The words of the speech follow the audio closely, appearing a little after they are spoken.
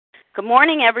Good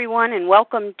morning, everyone, and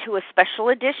welcome to a special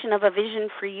edition of A Vision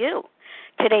for You.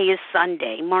 Today is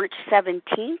Sunday, March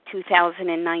 17,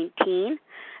 2019.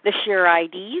 The share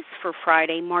IDs for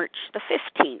Friday, March the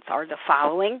 15th are the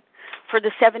following. For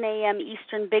the 7 a.m.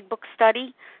 Eastern Big Book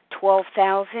Study,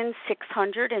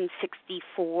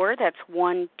 12,664. That's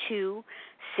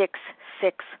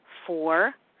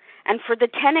 12664. And for the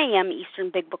 10 a.m.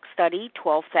 Eastern Big Book Study,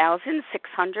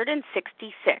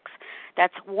 12,666.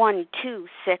 That's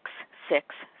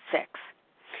 12666.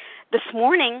 This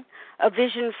morning, A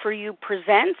Vision for You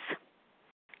presents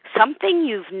Something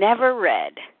You've Never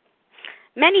Read.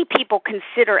 Many people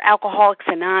consider Alcoholics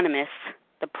Anonymous,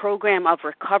 the program of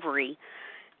recovery,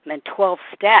 and 12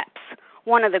 steps,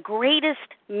 one of the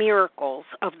greatest miracles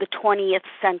of the 20th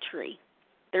century.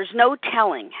 There's no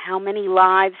telling how many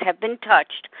lives have been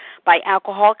touched by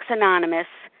Alcoholics Anonymous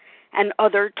and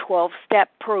other 12-step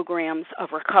programs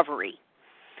of recovery.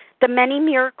 The many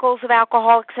miracles of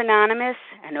Alcoholics Anonymous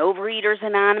and Overeaters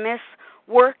Anonymous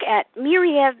work at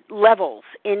myriad levels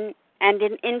and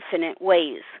in infinite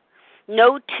ways.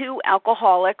 No two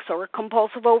alcoholics or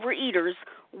compulsive overeaters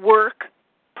work,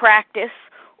 practice,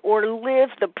 or live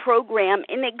the program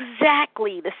in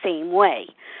exactly the same way.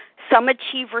 Some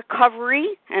achieve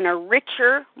recovery and a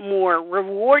richer, more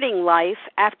rewarding life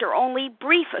after only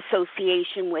brief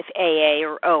association with AA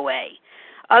or OA.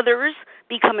 Others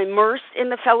become immersed in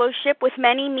the fellowship with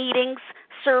many meetings,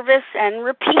 service, and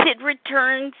repeated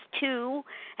returns to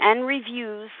and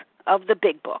reviews of the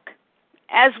Big Book.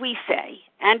 As we say,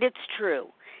 and it's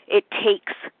true, it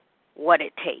takes what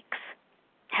it takes.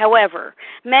 However,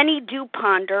 many do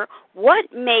ponder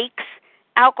what makes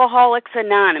Alcoholics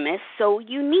Anonymous so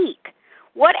unique.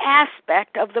 What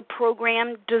aspect of the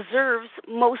program deserves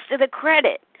most of the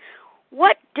credit?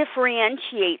 What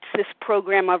differentiates this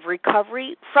program of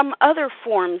recovery from other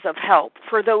forms of help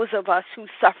for those of us who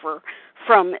suffer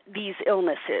from these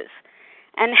illnesses?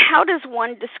 And how does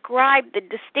one describe the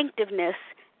distinctiveness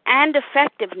and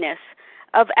effectiveness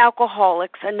of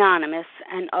Alcoholics Anonymous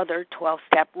and other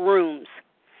 12-step rooms?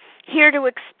 Here to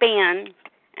expand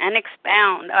and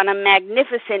expound on a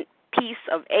magnificent piece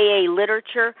of AA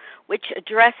literature which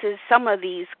addresses some of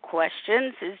these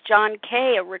questions is John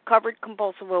Kay, a recovered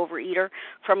compulsive overeater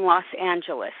from Los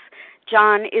Angeles.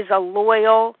 John is a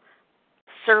loyal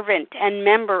servant and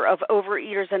member of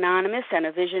Overeaters Anonymous and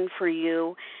A Vision for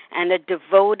You, and a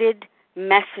devoted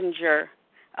messenger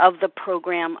of the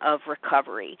program of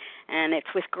recovery. And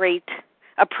it's with great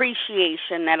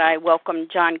appreciation that I welcome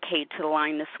John Kay to the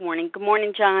line this morning. Good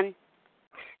morning, John.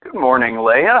 Good morning,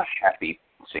 Leah. Happy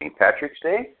St. Patrick's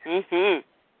Day. Mm-hmm. I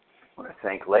want to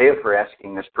thank Leah for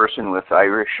asking this person with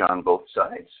Irish on both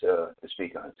sides to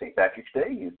speak on St. Patrick's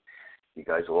Day. You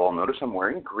guys will all notice I'm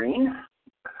wearing green.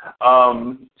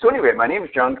 So anyway, my name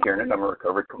is John Kiernan. I'm a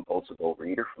recovered compulsive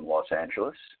overeater from Los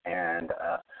Angeles. And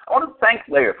I want to thank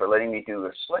Leah for letting me do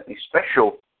a slightly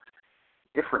special,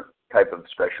 different type of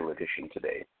special edition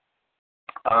today.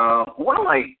 One of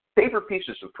my favorite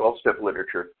pieces of 12-step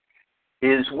literature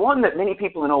is one that many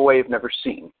people in OA have never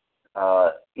seen.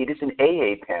 It is an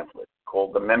AA pamphlet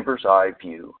called The Member's Eye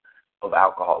View of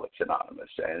Alcoholics Anonymous.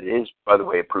 And it is, by the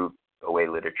way, approved OA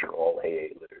literature. All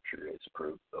AA literature is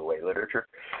approved OA literature.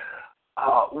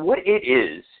 What it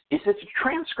is it's a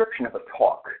transcription of a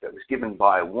talk that was given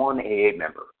by one AA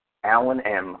member, Alan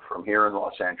M. from here in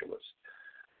Los Angeles.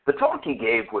 The talk he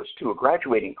gave was to a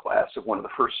graduating class of one of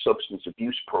the first substance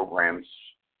abuse programs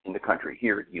in the country,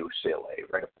 here at UCLA,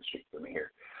 right up the street from me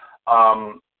here.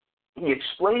 He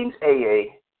explains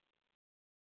AA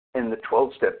and the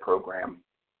 12-step program,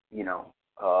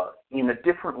 in a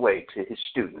different way to his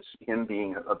students, him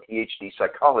being a PhD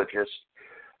psychologist,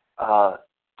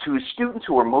 to his students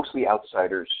who are mostly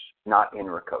outsiders, not in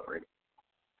recovery.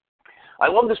 I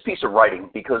love this piece of writing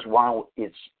because while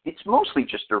it's mostly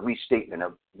just a restatement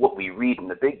of what we read in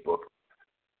the Big Book,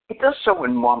 it does so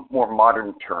in more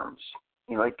modern terms.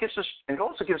 It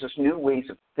also gives us new ways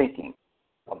of thinking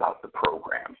about the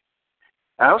program.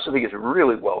 And I also think it's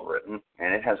really well written,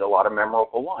 and it has a lot of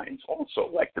memorable lines, also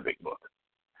like the Big Book.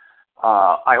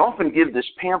 I often give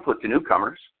this pamphlet to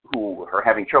newcomers who are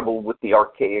having trouble with the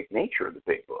archaic nature of the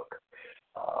Big Book.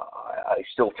 I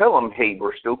still tell them, hey,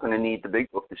 we're still going to need the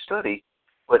Big Book to study,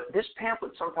 but this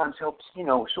pamphlet sometimes helps,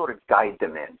 sort of guide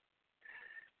them in.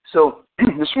 So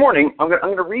this morning, I'm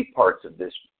going to read parts of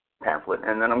this pamphlet,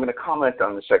 and then I'm going to comment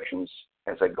on the sections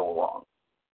as I go along.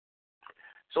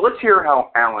 So let's hear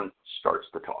how Alan starts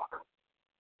the talk.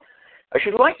 I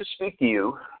should like to speak to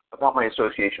you about my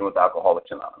association with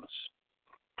Alcoholics Anonymous.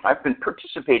 I've been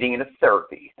participating in a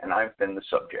therapy, and I've been the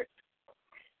subject.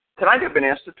 Tonight I've been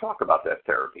asked to talk about that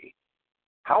therapy.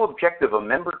 How objective a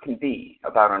member can be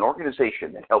about an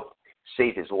organization that helped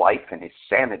save his life and his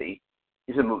sanity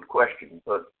is a moot question,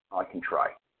 but I can try.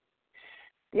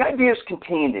 The ideas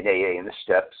contained in AA and the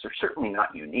steps are certainly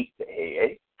not unique to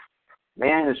AA.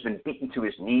 Man has been beaten to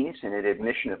his knees in an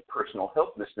admission of personal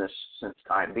helplessness since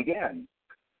time began.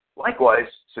 Likewise,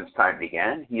 since time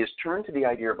began, he has turned to the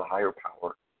idea of a higher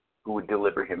power who would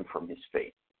deliver him from his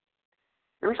fate.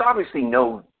 There is obviously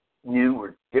no new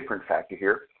or different factor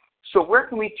here, so where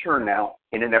can we turn now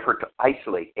in an effort to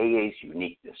isolate AA's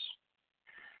uniqueness?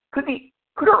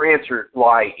 Could our answer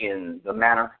lie in the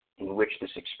manner in which this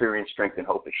experience, strength, and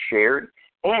hope is shared,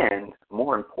 and,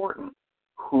 more important,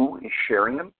 who is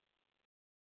sharing them?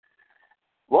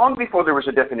 Long before there was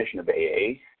a definition of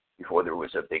AA, before there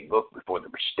was a big book, before there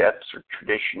were steps or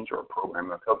traditions or a program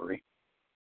of recovery,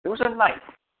 there was a night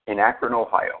in Akron,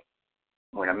 Ohio,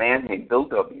 when a man named Bill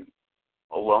W.,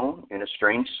 alone in a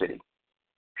strange city,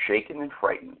 shaken and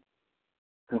frightened,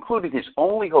 concluded his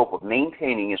only hope of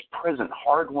maintaining his present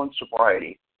hard-won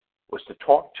sobriety was to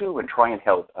talk to and try and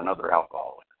help another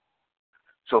alcoholic.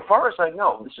 So far as I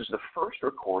know, this is the first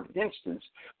recorded instance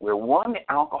where one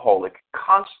alcoholic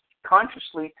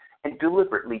consciously and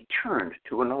deliberately turned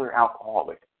to another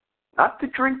alcoholic, not to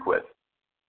drink with,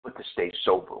 but to stay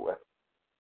sober with.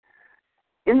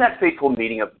 In that fateful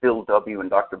meeting of Bill W. and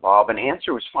Dr. Bob, an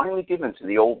answer was finally given to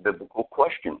the old biblical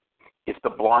question, if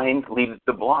the blind lead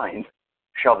the blind,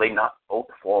 shall they not both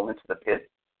fall into the pit?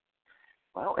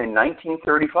 Well, in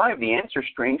 1935, the answer,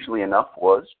 strangely enough,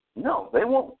 was no, they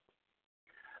won't.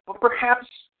 But perhaps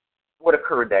what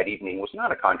occurred that evening was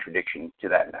not a contradiction to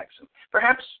that maxim.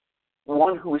 Perhaps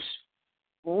one who is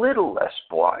little less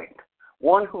blind,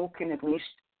 one who can at least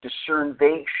discern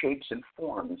vague shapes and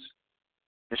forms,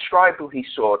 described who he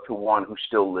saw to one who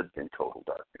still lived in total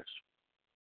darkness.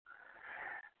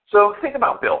 So think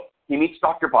about Bill. He meets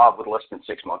Dr. Bob with less than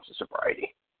 6 months of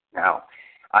sobriety. Now,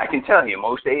 I can tell you,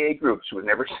 most AA groups would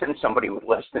never send somebody with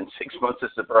less than 6 months of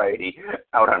sobriety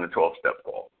out on a 12-step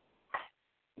call.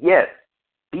 Yet,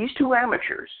 these two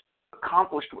amateurs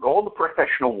accomplished what all the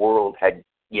professional world had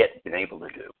yet been able to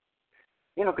do.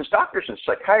 You know, because doctors and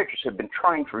psychiatrists have been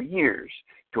trying for years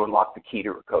to unlock the key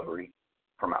to recovery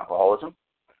from alcoholism.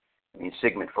 I mean,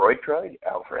 Sigmund Freud tried,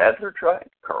 Alfred Adler tried,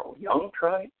 Carl Jung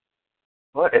tried.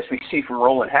 But as we see from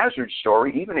Roland Hazard's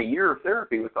story, even a year of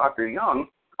therapy with Dr. Jung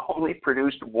only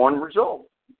produced one result,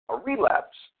 a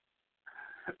relapse.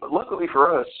 But luckily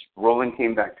for us, Roland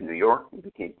came back to New York and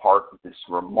became part of this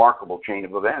remarkable chain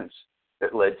of events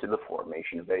that led to the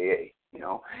formation of AA. You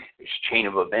know, this chain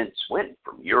of events went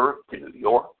from Europe to New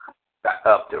York, back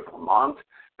up to Vermont,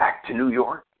 back to New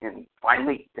York, and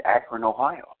finally to Akron,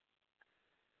 Ohio.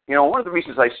 You know, one of the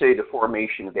reasons I say the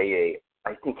formation of AA,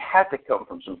 I think, had to come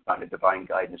from some kind of divine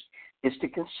guidance, is to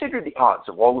consider the odds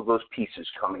of all of those pieces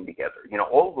coming together. You know,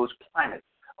 all of those planets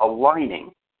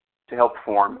aligning to help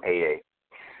form AA.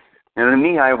 And to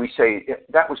me, I always say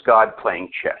that was God playing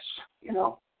chess, you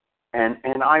know. And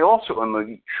I also am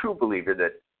a true believer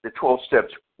that the 12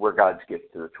 steps were God's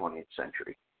gift to the 20th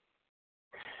century.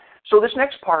 So this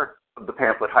next part of the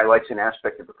pamphlet highlights an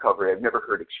aspect of recovery I've never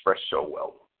heard expressed so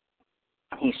well.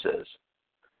 He says,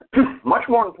 much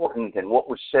more important than what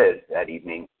was said that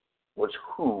evening was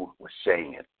who was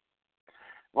saying it.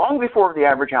 Long before the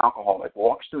average alcoholic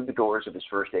walks through the doors of his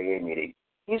first AA meeting,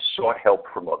 he's sought help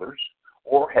from others,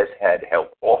 or has had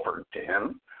help offered to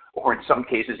him, or in some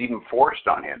cases even forced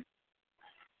on him.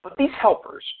 But these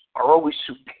helpers are always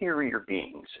superior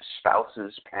beings,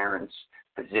 spouses, parents,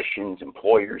 physicians,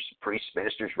 employers, priests,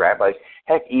 ministers, rabbis,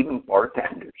 heck, even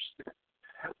bartenders.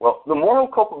 Well, the moral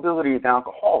culpability of the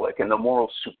alcoholic and the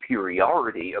moral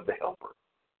superiority of the helper,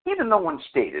 even though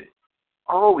unstated,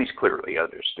 are always clearly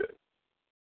understood.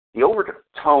 The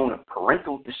overtone of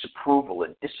parental disapproval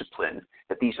and discipline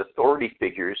that these authority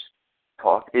figures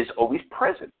taught is always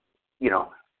present, you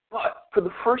know. But for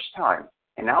the first time,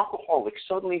 an alcoholic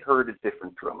suddenly heard a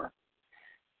different drummer.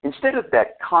 Instead of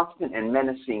that constant and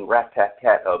menacing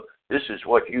rat-tat-tat of, this is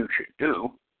what you should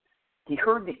do, he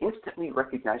heard the instantly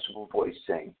recognizable voice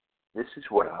saying, this is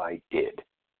what I did.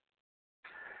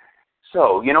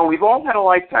 So, you know, we've all had a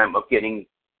lifetime of getting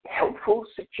helpful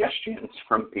suggestions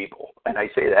from people. And I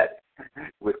say that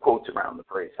with quotes around the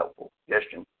phrase helpful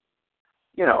suggestion.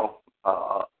 You know,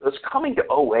 this coming to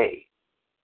OA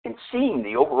and seeing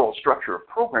the overall structure of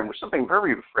program was something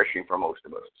very refreshing for most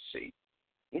of us to see.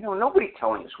 You know, nobody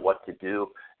telling us what to do,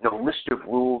 no list of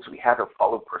rules we had to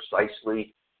follow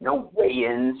precisely, no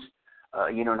weigh-ins,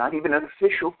 you know, not even an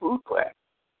official food plan.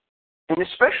 And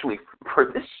especially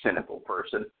for this cynical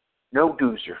person, no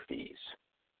dues or fees.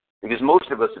 because most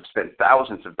of us have spent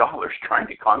thousands of dollars trying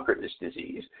to conquer this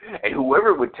disease, and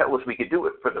whoever would tell us we could do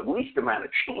it for the least amount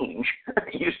of change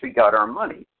usually got our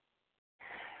money.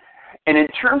 And in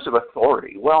terms of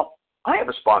authority, well, I have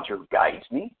a sponsor who guides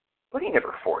me, but he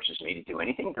never forces me to do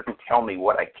anything, doesn't tell me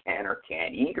what I can or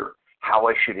can't eat or how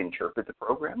I should interpret the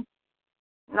program.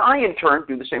 And I, in turn,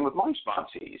 do the same with my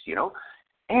sponsees,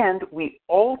 and we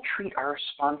all treat our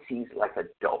sponsees like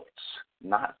adults,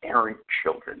 not errant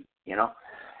children,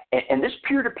 And this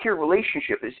peer-to-peer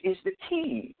relationship is the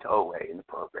key to OA in the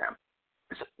program.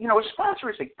 A sponsor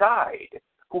is a guide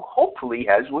who hopefully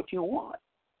has what you want.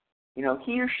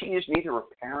 He or she is neither a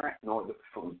parent nor the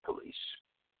food police.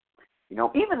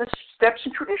 Even the steps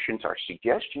and traditions are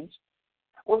suggestions.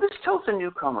 Well, this tells a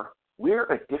newcomer, we're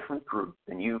a different group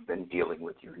than you've been dealing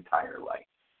with your entire life.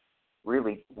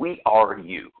 Really, we are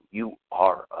you. You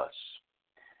are us.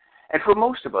 And for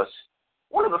most of us,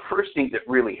 one of the first things that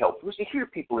really helped was to hear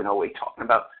people in OA talking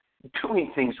about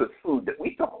doing things with food that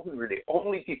we thought we were the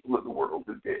only people in the world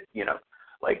who did.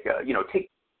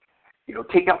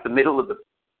 Take out the middle of the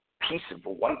piece of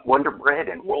Wonder Bread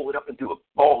and roll it up into a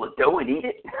ball of dough and eat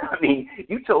it. I mean,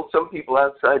 you tell some people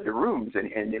outside the rooms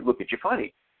and they look at you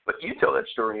funny, but you tell that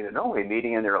story in an OA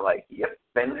meeting and they're like, yep,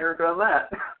 been there, done that.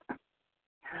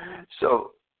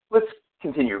 So let's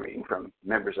continue reading from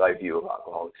Members' Eye View of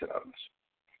Alcoholics Anonymous.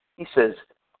 He says,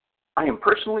 I am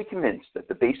personally convinced that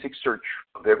the basic search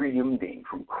of every human being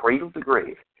from cradle to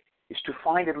grave is to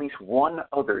find at least one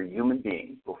other human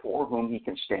being before whom he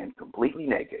can stand completely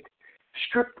naked,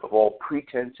 stripped of all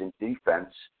pretense and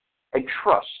defense, and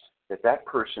trust that that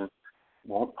person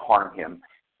won't harm him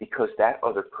because that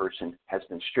other person has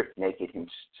been stripped naked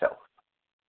himself.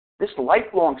 This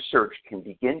lifelong search can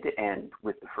begin to end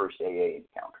with the first AA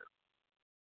encounter.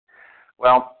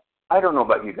 Well, I don't know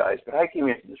about you guys, but I came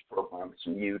into this program with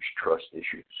some huge trust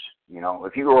issues.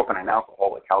 If you grew up in an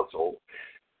alcoholic household,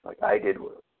 like I did,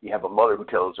 where you have a mother who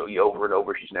tells you over and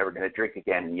over she's never going to drink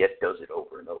again, and yet does it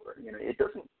over and over. It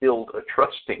doesn't build a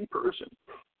trusting person.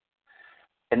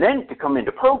 And then to come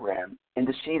into program and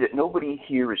to see that nobody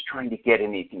here is trying to get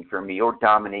anything from me or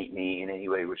dominate me in any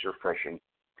way was refreshing.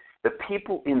 The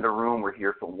people in the room were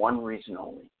here for one reason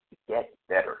only, to get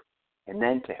better, and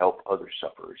then to help other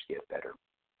sufferers get better.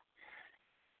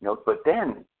 But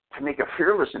then to make a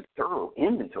fearless and thorough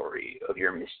inventory of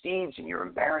your misdeeds and your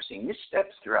embarrassing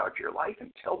missteps throughout your life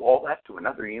and tell all that to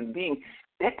another human being,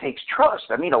 that takes trust.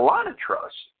 I mean, a lot of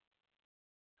trust.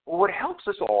 Well, what helps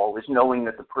us all is knowing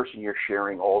that the person you're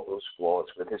sharing all those flaws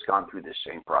with has gone through this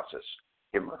same process,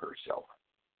 him or herself.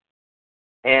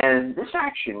 And this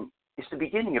action is the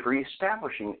beginning of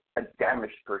reestablishing a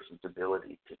damaged person's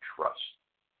ability to trust.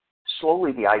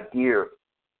 Slowly, the idea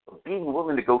of being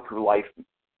willing to go through life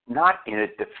not in a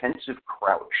defensive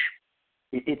crouch,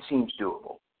 it seems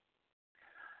doable.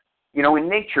 In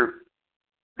nature,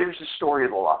 there's the story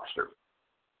of the lobster.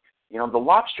 The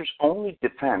lobster's only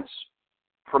defense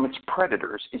from its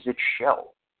predators is its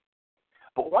shell.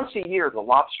 But once a year, the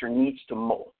lobster needs to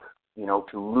molt,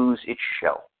 to lose its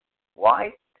shell.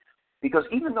 Why? Because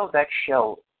even though that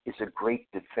shell is a great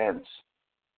defense,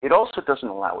 it also doesn't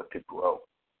allow it to grow.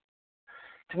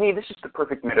 To me, this is the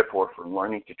perfect metaphor for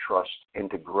learning to trust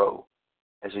and to grow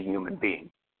as a human being.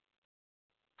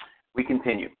 We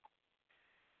continue.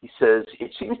 He says,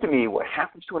 it seems to me what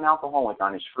happens to an alcoholic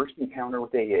on his first encounter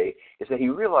with AA is that he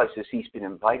realizes he's been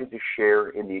invited to share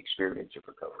in the experience of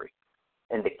recovery.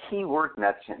 And the key word in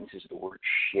that sentence is the word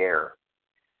share.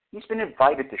 He's been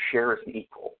invited to share as an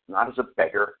equal, not as a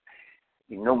beggar.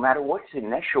 No matter what his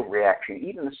initial reaction,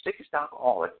 even the sickest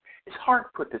alcoholic, it's hard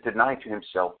put to deny to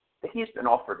himself that he has been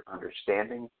offered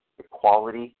understanding,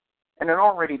 equality, and an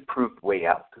already proved way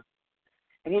out.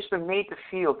 And he's been made to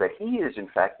feel that he is, in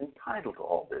fact, entitled to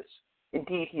all this.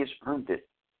 Indeed, he has earned it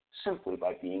simply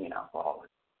by being an alcoholic.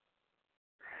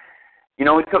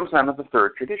 It comes down to the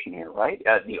third tradition here, right?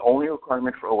 The only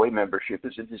requirement for OA membership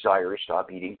is a desire to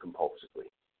stop eating compulsively.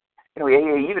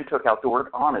 AA even took out the word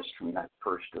honest from that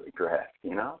first draft,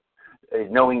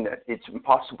 knowing that it's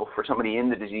impossible for somebody in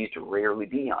the disease to rarely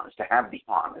be honest, to have the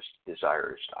honest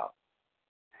desire to stop.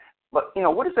 But,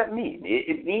 what does that mean?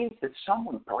 It means that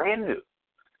someone brand new,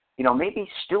 maybe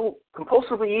still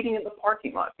compulsively eating in the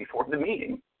parking lot before the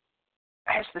meeting,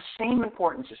 has the same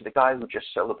importance as the guy who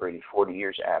just celebrated 40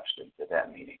 years abstinence at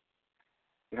that meeting.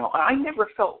 I never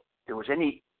felt there was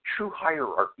any true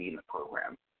hierarchy in the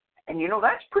program. And,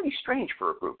 that's pretty strange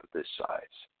for a group of this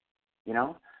size.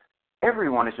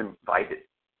 Everyone is invited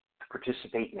to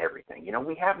participate in everything.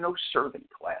 We have no servant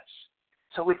class.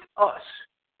 So it's us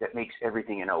that makes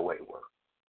everything in OA work,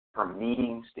 from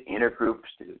meetings to intergroups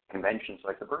to conventions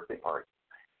like the birthday party.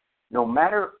 no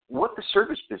matter what the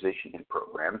service position in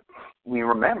program, we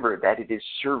remember that it is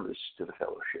service to the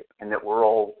fellowship and that we're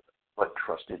all but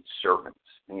trusted servants.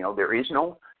 There is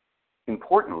no,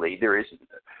 importantly,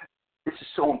 this is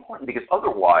so important because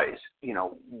otherwise,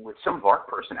 with some of our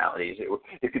personalities,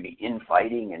 it could be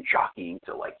infighting and jockeying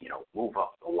to move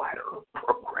up the ladder of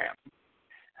program.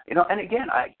 And again,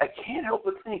 I can't help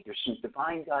but think there's some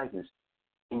divine guidance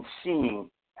in seeing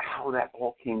how that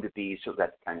all came to be so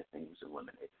that kind of thing was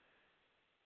eliminated.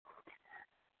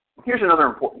 Here's another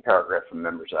important paragraph from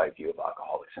Members' Eye View of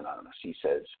Alcoholics Anonymous. He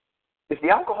says, if the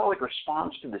alcoholic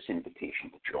responds to this invitation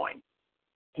to join,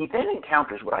 he then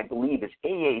encounters what I believe is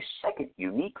AA's second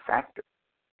unique factor.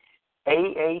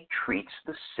 AA treats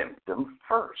the symptom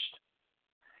first.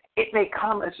 It may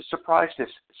come as a surprise to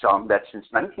some that since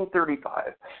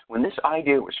 1935, when this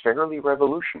idea was fairly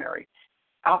revolutionary,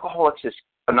 Alcoholics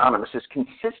Anonymous has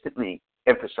consistently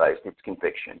emphasized its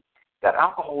conviction that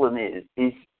alcoholism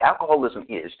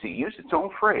is, to use its own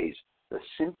phrase, the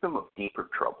symptom of deeper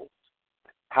troubles.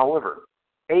 However,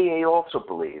 AA also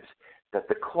believes that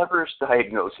the cleverest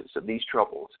diagnosis of these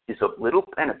troubles is of little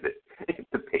benefit if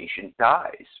the patient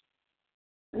dies.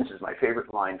 This is my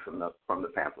favorite line from the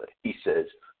pamphlet. He says,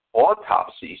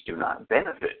 autopsies do not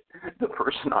benefit the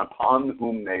person upon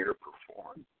whom they are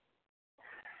performed.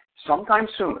 Sometimes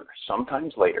sooner,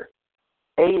 sometimes later,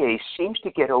 AA seems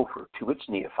to get over to its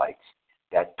neophytes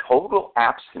that total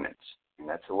abstinence, and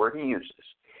that's the word he uses,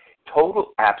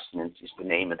 total abstinence is the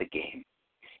name of the game.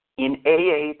 In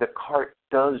AA, the cart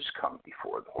does come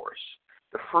before the horse.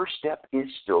 The first step is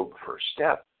still the first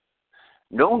step.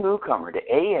 No newcomer to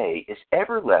AA is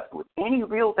ever left with any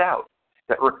real doubt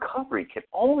that recovery can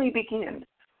only begin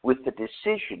with the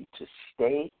decision to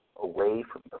stay away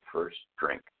from the first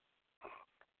drink.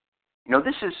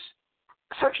 This is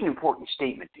such an important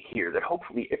statement to hear that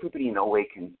hopefully everybody in OA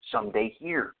can someday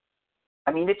hear.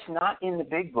 It's not in the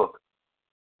big book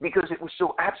because it was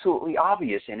so absolutely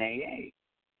obvious in AA.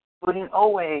 But in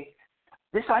OA,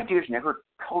 this idea has never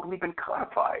totally been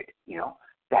codified,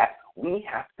 that we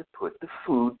have to put the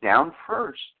food down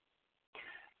first.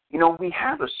 We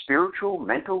have a spiritual,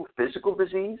 mental, physical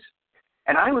disease,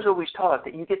 and I was always taught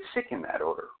that you get sick in that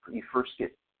order. You first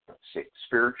get sick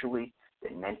spiritually,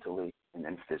 then mentally, and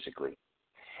then physically.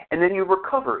 And then you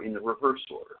recover in the reverse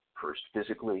order, first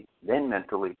physically, then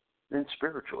mentally, then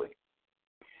spiritually.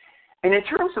 And in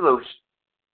terms of those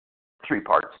three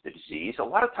parts of the disease, a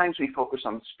lot of times we focus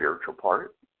on the spiritual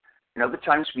part, and other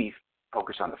times we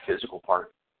focus on the physical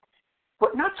part,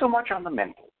 but not so much on the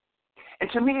mental. And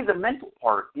to me, the mental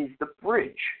part is the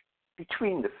bridge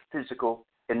between the physical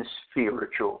and the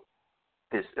spiritual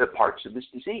parts of this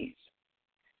disease.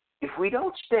 If we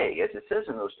don't stay, as it says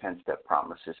in those 10-step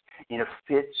promises, in a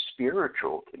fit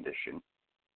spiritual condition,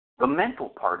 the mental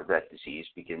part of that disease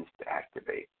begins to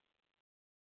activate.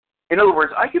 In other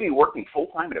words, I could be working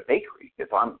full-time at a bakery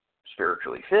if I'm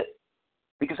spiritually fit,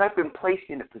 because I've been placed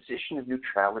in a position of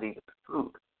neutrality with the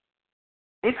food.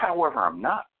 If, however, I'm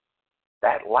not,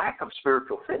 that lack of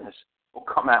spiritual fitness will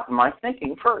come out in my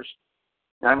thinking first.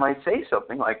 And I might say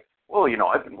something like, well,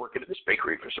 I've been working at this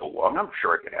bakery for so long, I'm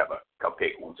sure I could have a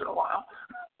cupcake once in a while.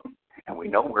 And we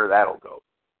know where that'll go.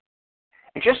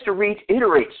 And just to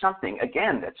reiterate something,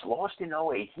 again, that's lost in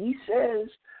OA, he says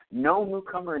no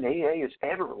newcomer in AA is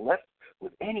ever left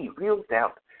with any real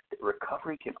doubt that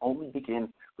recovery can only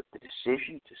begin with the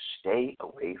decision to stay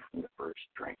away from the first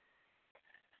drink.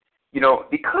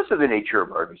 Because of the nature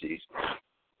of our disease,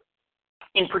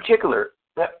 in particular,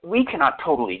 that we cannot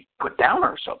totally put down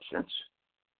our substance,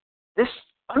 this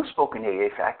unspoken AA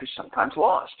fact is sometimes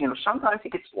lost. Sometimes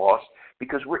it gets lost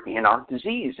because we're in our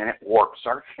disease and it warps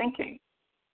our thinking.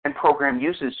 And program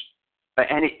uses,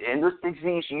 and this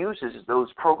disease uses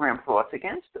those program thoughts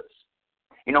against us.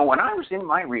 When I was in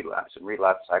my relapse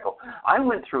cycle, I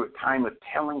went through a time of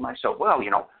telling myself, well,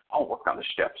 I'll work on the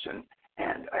steps and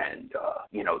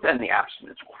then the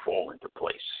abstinence will fall into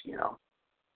place,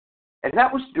 And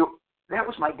that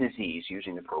was my disease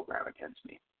using the program against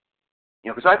me.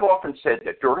 Because I've often said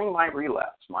that during my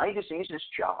relapse, my disease's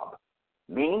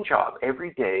main job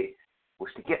every day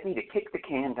was to get me to kick the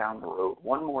can down the road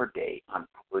one more day on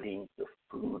putting the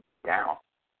food down.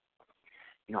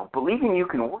 Believing you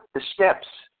can work the steps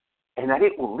and that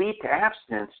it will lead to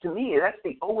abstinence, to me, that's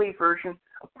the OA version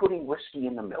of putting whiskey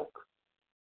in the milk.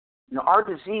 Our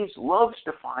disease loves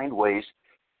to find ways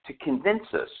to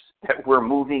convince us that we're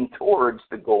moving towards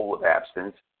the goal of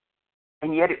abstinence,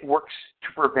 and yet it works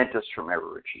to prevent us from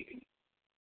ever achieving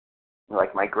it.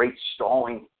 Like my great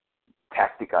stalling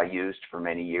tactic I used for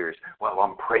many years, well,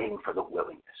 I'm praying for the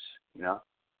willingness, Now,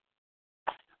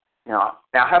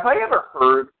 have I ever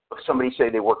heard somebody say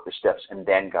they worked the steps and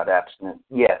then got abstinent?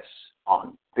 Yes,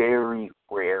 on very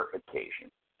rare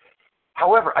occasion.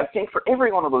 However, I think for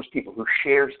every one of those people who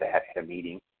shares that at a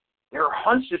meeting, there are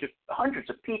hundreds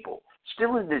of people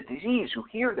still in the disease who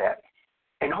hear that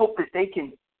and hope that they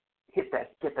can get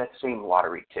that same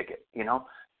lottery ticket, you know?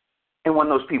 And when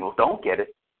those people don't get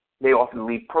it, they often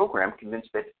leave program convinced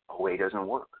that OA doesn't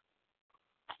work.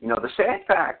 You know, the sad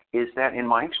fact is that in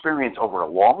my experience over a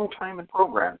long time in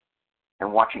program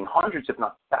and watching hundreds, if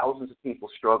not thousands of people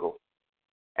struggle,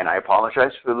 and I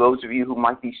apologize for those of you who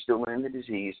might be still in the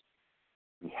disease,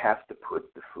 we have to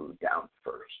put the food down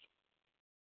first.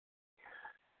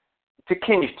 To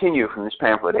continue from this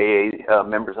pamphlet, AA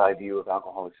Member's Eye View of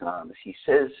Alcoholics Anonymous, he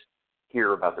says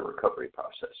here about the recovery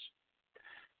process.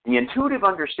 The intuitive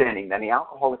understanding that the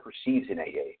alcoholic receives in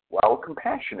AA, while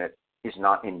compassionate, is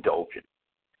not indulgent.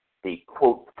 The,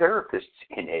 quote, therapists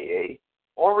in AA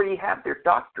already have their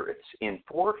doctorates in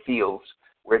 4 fields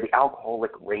where the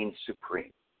alcoholic reigns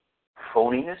supreme: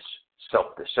 phoniness,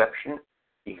 self-deception,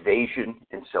 evasion,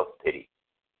 and self-pity.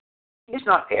 He's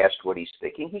not asked what he's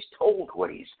thinking. He's told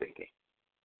what he's thinking.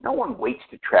 No one waits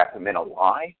to trap him in a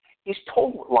lie. He's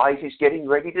told what lies he's getting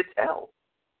ready to tell.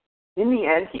 In the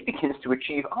end, he begins to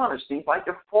achieve honesty by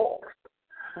default.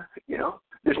 You know,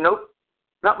 there's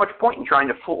not much point in trying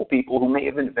to fool people who may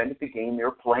have invented the game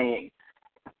they're playing.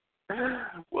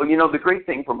 Well, you know, the great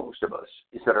thing for most of us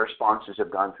is that our sponsors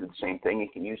have gone through the same thing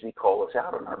and can usually call us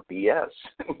out on our BS,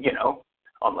 you know,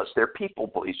 unless they're people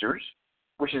pleasers,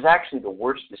 which is actually the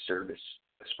worst disservice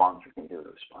a sponsor can do to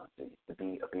a sponsor, to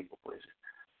be a people pleaser.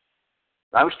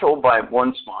 I was told by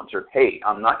one sponsor, hey,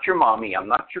 I'm not your mommy, I'm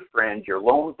not your friend, your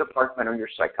loan department, or your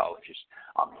psychologist.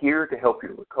 I'm here to help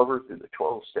you recover through the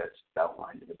 12 steps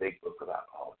outlined in the big book of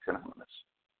Alcoholics Anonymous.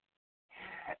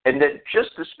 And then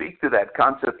just to speak to that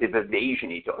concept of evasion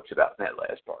he talks about in that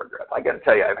last paragraph, I got to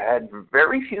tell you, I've had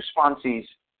very few sponsees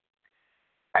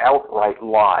outright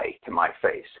lie to my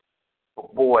face.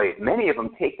 But boy, many of them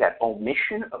take that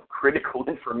omission of critical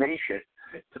information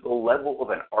to the level of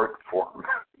an art form.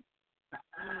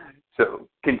 So,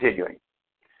 continuing.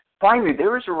 Finally,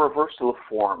 there is a reversal of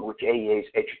form which AA's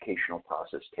educational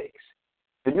process takes.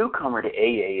 The newcomer to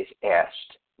AA is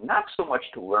asked not so much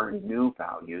to learn new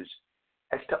values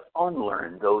as to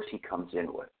unlearn those he comes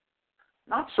in with.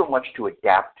 Not so much to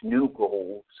adapt new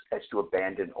goals as to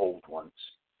abandon old ones.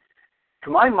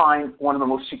 To my mind, one of the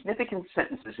most significant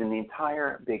sentences in the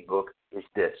entire big book is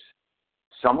this: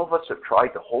 some of us have tried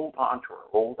to hold on to our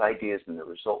old ideas and the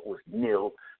result was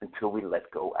nil until we let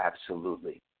go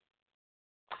absolutely.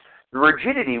 The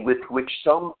rigidity with which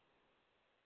some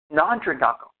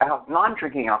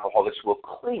non-drinking alcoholics will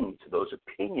cling to those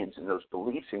opinions and those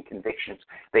beliefs and convictions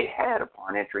they had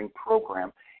upon entering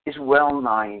program is well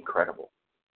nigh incredible.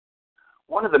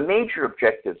 One of the major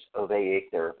objectives of AA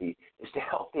therapy is to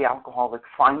help the alcoholic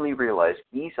finally realize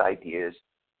these ideas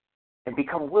and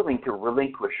become willing to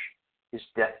relinquish his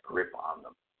death grip on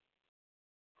them.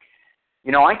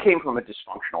 You know, I came from a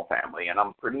dysfunctional family, and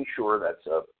I'm pretty sure that's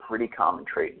a pretty common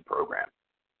trait in program.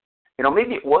 You know,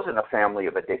 maybe it wasn't a family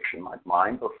of addiction like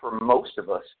mine, but for most of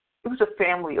us, it was a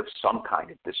family of some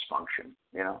kind of dysfunction,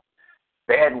 you know.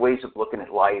 Bad ways of looking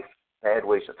at life, bad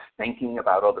ways of thinking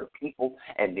about other people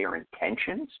and their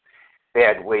intentions,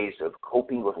 bad ways of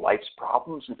coping with life's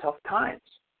problems and tough times.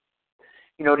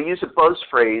 You know, to use a buzz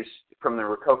phrase from the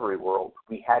recovery world,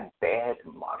 we had bad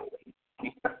modeling.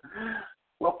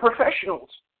 Well, professionals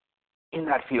in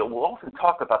that field will often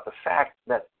talk about the fact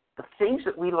that the things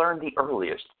that we learn the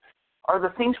earliest are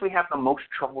the things we have the most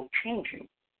trouble changing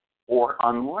or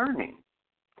unlearning.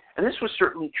 And this was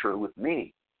certainly true with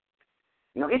me.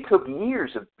 You know, it took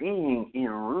years of being in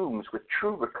rooms with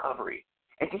true recovery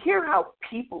and to hear how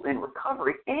people in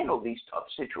recovery handle these tough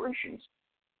situations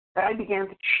that I began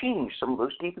to change some of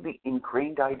those deeply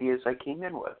ingrained ideas I came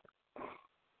in with.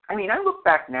 I mean, I look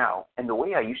back now and the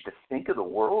way I used to think of the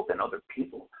world and other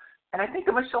people, and I think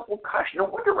to myself, well, gosh, no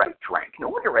wonder I drank. No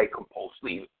wonder I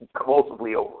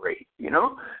compulsively overate, you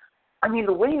know? I mean,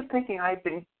 the way of thinking I've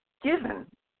been given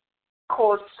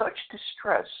caused such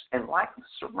distress and lack of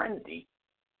serenity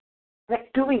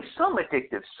that doing some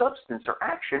addictive substance or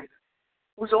action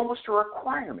was almost a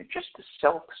requirement just to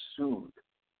self-soothe.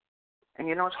 And,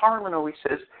 you know, as Harlan always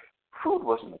says, food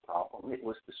wasn't the problem, it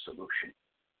was the solution.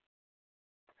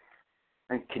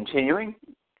 And continuing,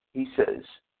 he says,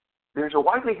 there's a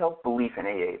widely held belief in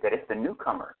AA that if the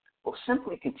newcomer will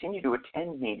simply continue to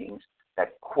attend meetings,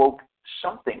 that, quote,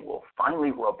 something will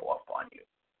finally rub off on you.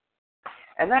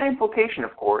 And that implication,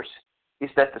 of course, is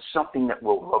that the something that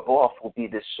will rub off will be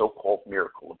this so-called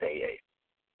miracle of AA.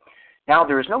 Now,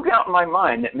 there is no doubt in my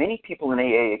mind that many people in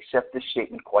AA accept this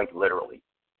statement quite literally.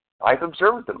 I've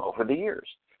observed them over the years.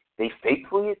 They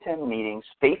faithfully attend meetings,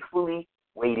 faithfully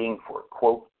waiting for,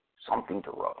 quote, something to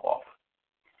rub off.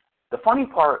 The funny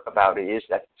part about it is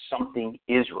that something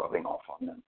is rubbing off on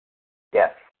them.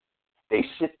 Death. They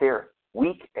sit there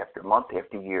week after month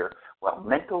after year while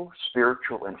mental,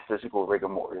 spiritual, and physical rigor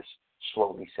mortis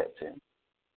slowly sets in.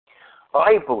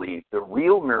 I believe the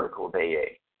real miracle of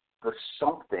AA, the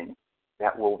something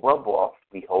that will rub off,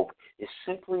 we hope, is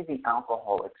simply the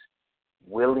alcoholic's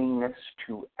willingness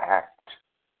to act.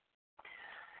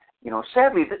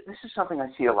 Sadly, this is something I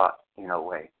see a lot in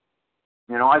OA.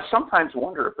 I sometimes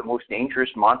wonder if the most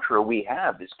dangerous mantra we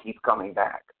have is keep coming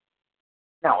back.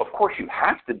 Now, of course, you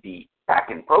have to be back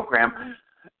in program,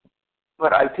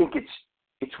 but I think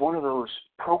it's one of those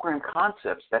program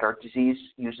concepts that our disease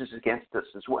uses against us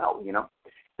as well,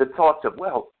 The thoughts of,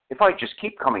 well, if I just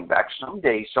keep coming back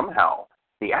someday, somehow,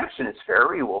 the abstinence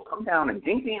fairy will come down and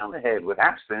ding me on the head with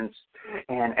abstinence,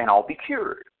 and I'll be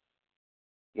cured.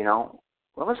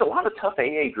 Well, there's a lot of tough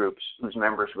AA groups whose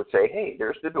members would say, hey,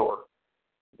 there's the door.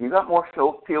 If you got more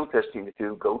field testing to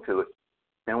do, go to it.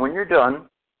 And when you're done,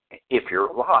 if you're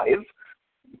alive,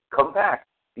 come back,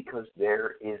 because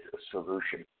there is a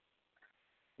solution.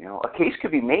 A case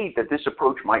could be made that this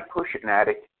approach might push an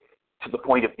addict to the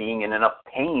point of being in enough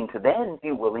pain to then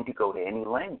be willing to go to any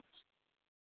lengths.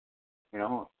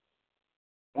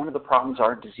 One of the problems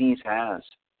our disease has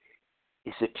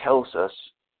is it tells us,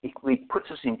 it puts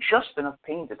us in just enough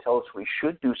pain to tell us we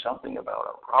should do something about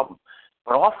our problem,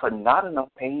 but often not enough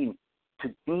pain to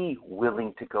be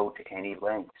willing to go to any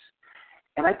lengths.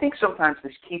 And I think sometimes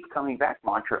this keep coming back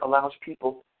mantra allows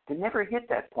people to never hit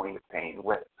that point of pain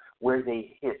where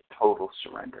they hit total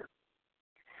surrender.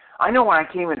 I know when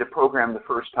I came into program the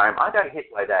first time, I got hit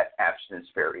by that abstinence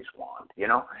fairy's wand.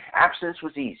 Abstinence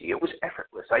was easy. It was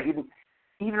effortless. I didn't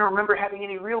even remember having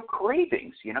any real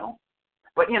cravings,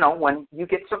 But, when you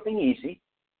get something easy,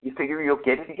 you figure you'll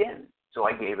get it again. So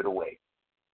I gave it away.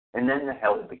 And then the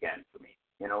hell began for me,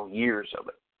 years of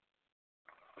it.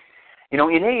 In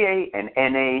AA and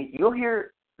NA, you'll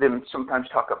hear them sometimes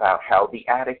talk about how the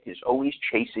addict is always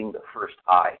chasing the first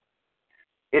high.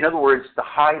 In other words, the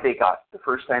high they got the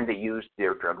first time they used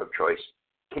their drug of choice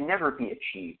can never be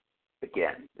achieved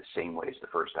again the same way as the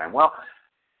first time. Well,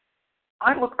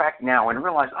 I look back now and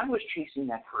realize I was chasing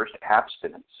that first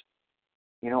abstinence.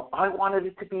 I wanted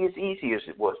it to be as easy as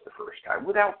it was the first time,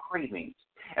 without cravings,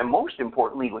 and most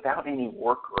importantly, without any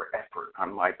work or effort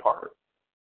on my part.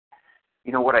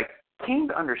 What I came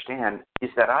to understand is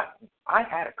that I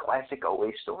had a classic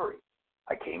OA story.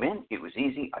 I came in, it was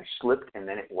easy, I slipped, and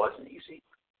then it wasn't easy.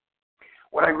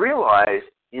 What I realized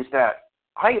is that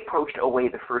I approached OA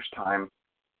the first time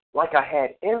like I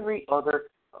had every other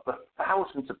of the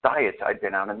thousands of diets I'd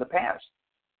been on in the past.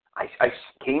 I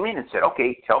came in and said,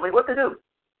 okay, tell me what to do.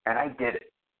 And I did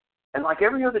it. And like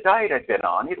every other diet I'd been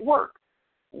on, it worked.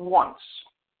 Once.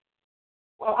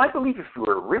 Well, I believe if we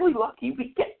were really lucky,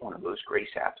 we'd get one of those grace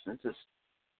abstinences.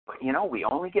 But, we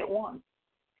only get one.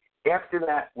 After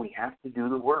that, we have to do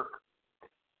the work.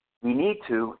 We need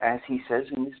to, as he says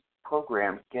in this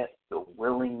program, get the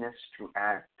willingness to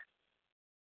act.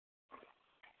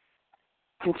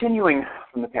 Continuing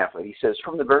from the pamphlet, he says,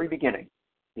 from the very beginning,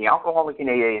 the alcoholic in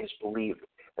AA has believed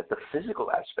that the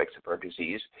physical aspects of our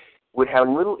disease would have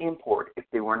little import if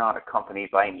they were not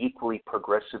accompanied by an equally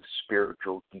progressive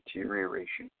spiritual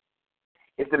deterioration.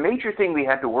 If the major thing we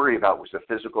had to worry about was the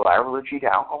physical allergy to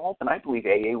alcohol, then I believe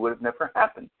AA would have never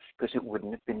happened because it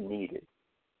wouldn't have been needed.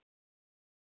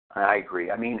 I agree.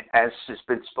 As has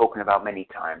been spoken about many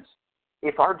times,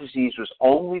 if our disease was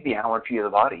only the allergy of the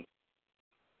body,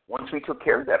 once we took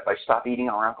care of that by stop eating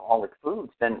our alcoholic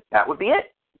foods, then that would be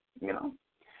it.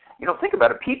 Think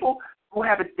about it. People who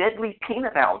have a deadly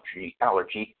peanut allergy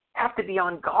have to be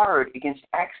on guard against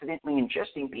accidentally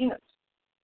ingesting peanuts.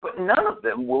 But none of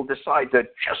them will decide to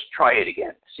just try it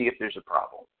again, see if there's a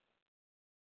problem.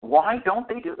 Why don't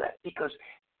they do that? Because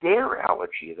their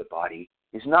allergy of the body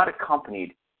is not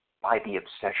accompanied by the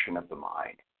obsession of the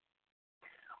mind.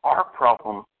 Our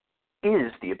problem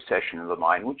is the obsession of the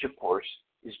mind, which, of course,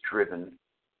 is driven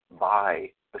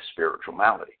by a spiritual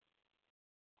malady.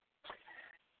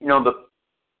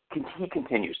 He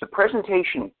continues, the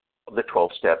presentation of the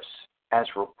 12 steps as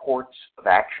reports of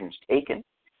actions taken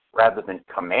rather than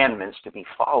commandments to be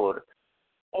followed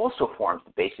also forms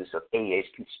the basis of AA's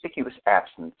conspicuous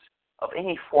absence of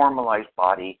any formalized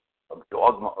body of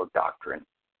dogma or doctrine.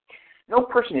 No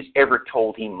person is ever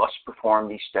told he must perform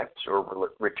these steps or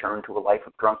return to a life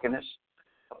of drunkenness.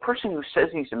 A person who says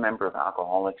he's a member of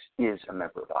Alcoholics is a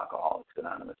member of Alcoholics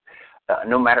Anonymous,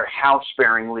 no matter how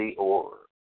sparingly or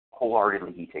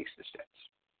wholeheartedly he takes the steps.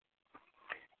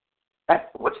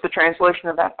 What's the translation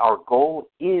of that? Our goal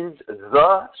is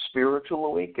the spiritual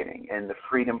awakening and the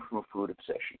freedom from food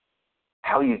obsession.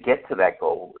 How you get to that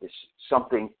goal is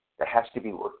something that has to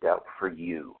be worked out for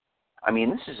you. I mean,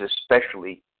 this is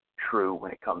especially true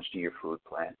when it comes to your food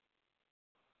plan.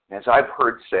 As I've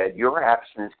heard said, your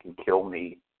abstinence can kill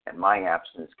me and my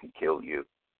abstinence can kill you.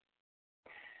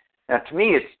 Now, to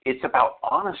me, it's about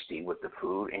honesty with the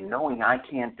food and knowing I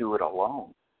can't do it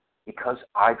alone because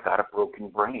I've got a broken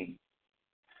brain.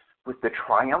 With the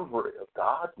triumvirate of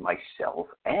God, myself,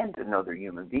 and another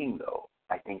human being, though,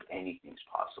 I think anything's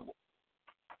possible.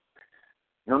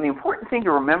 You know, the important thing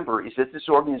to remember is that this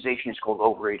organization is called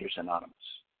Overeaters Anonymous.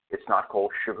 It's not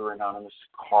called Sugar Anonymous,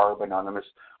 Carb Anonymous,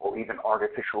 or even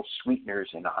Artificial Sweeteners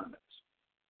Anonymous.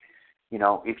 You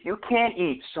know, if you can't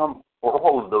eat some or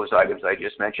all of those items I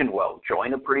just mentioned, well,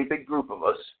 join a pretty big group of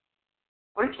us.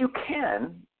 But if you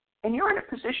can, and you're in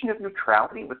a position of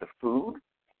neutrality with the food,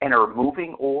 and are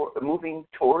moving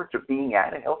towards or being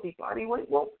at a healthy body weight,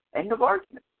 well, end of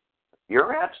argument.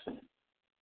 You're abstinent.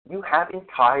 You have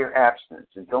entire abstinence,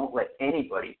 and don't let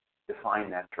anybody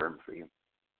define that term for you.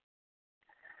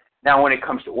 Now, when it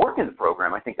comes to working the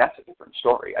program, I think that's a different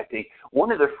story. I think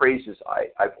one of the phrases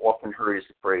I've often heard is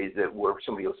the phrase that where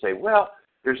somebody will say, well,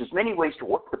 there's as many ways to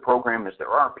work the program as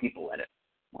there are people in it.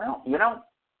 Well, you know,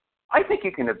 I think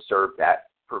you can observe that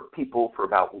for people for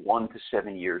about 1 to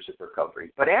 7 years of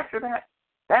recovery. But after that,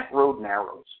 that road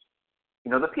narrows.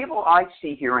 You know, the people I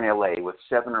see here in LA with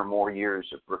 7 or more years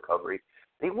of recovery,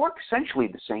 they work essentially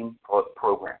the same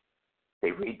program.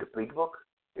 They read the big book,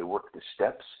 they work the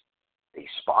steps, they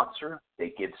sponsor,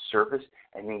 they give service,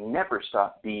 and they never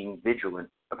stop being vigilant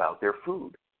about their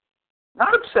food.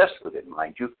 Not obsessed with it,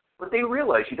 mind you, but they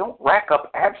realize you don't rack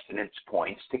up abstinence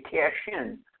points to cash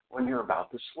in when you're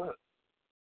about to slip.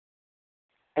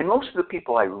 And most of the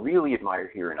people I really admire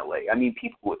here in LA, I mean,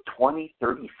 people with 20,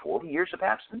 30, 40 years of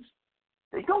abstinence,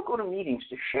 they don't go to meetings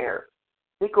to share.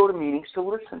 They go to meetings to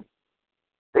listen.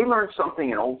 They learned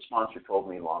something an old sponsor told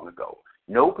me long ago.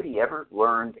 Nobody ever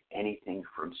learned anything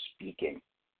from speaking.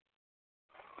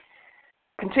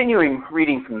 Continuing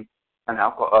reading from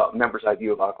a member's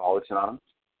idea of Alcoholics Anonymous,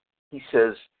 he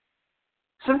says,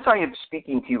 since I am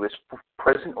speaking to you as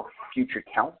present or future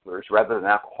counselors rather than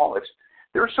alcoholics,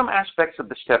 there are some aspects of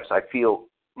the steps I feel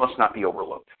must not be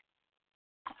overlooked.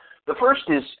 The first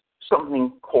is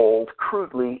something called,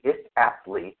 crudely, if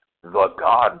aptly, the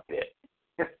God bit.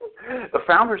 The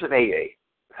founders of AA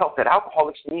felt that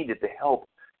alcoholics needed the help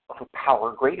of a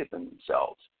power greater than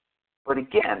themselves. But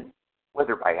again,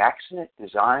 whether by accident,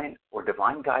 design, or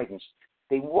divine guidance,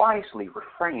 they wisely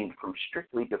refrained from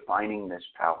strictly defining this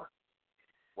power.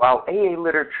 While AA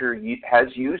literature has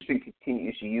used and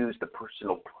continues to use the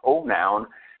personal pronoun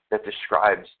that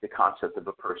describes the concept of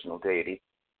a personal deity,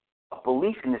 a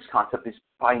belief in this concept is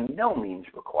by no means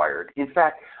required. In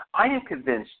fact, I am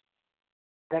convinced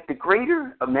that the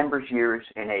greater a member's years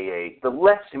in AA, the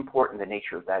less important the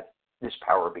nature of this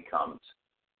power becomes.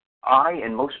 I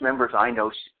and most members I know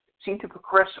seem to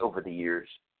progress over the years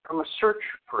from a search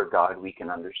for a God we can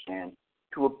understand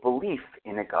to a belief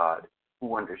in a God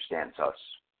who understands us.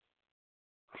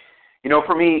 You know,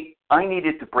 for me, I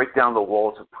needed to break down the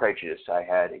walls of prejudice I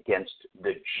had against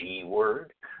the G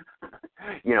word.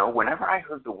 You know, whenever I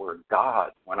heard the word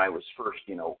God when I was first,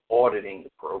 auditing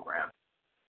the program,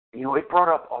 it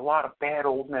brought up a lot of bad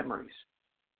old memories.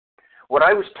 What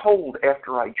I was told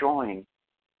after I joined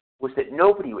was that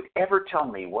nobody would ever tell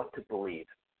me what to believe,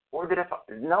 or that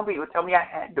nobody would tell me I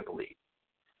had to believe.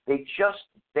 They just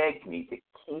begged me to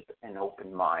keep an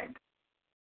open mind.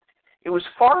 It was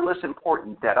far less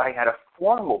important that I had a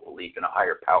formal belief in a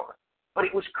higher power, but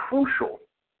it was crucial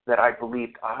that I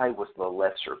believed I was the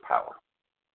lesser power.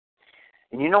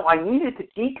 And I needed to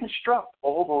deconstruct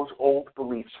all those old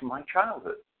beliefs from my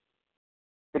childhood.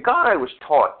 The God I was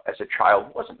taught as a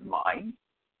child wasn't mine.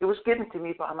 It was given to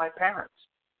me by my parents,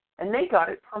 and they got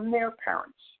it from their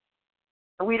parents.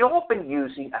 And we'd all been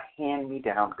using a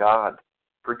hand-me-down God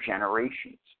for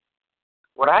generations.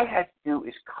 What I had to do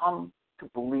is come to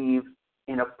believe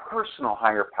in a personal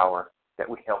higher power that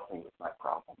would help me with my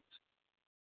problems.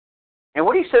 And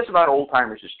what he says about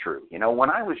old-timers is true. When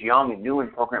I was young and new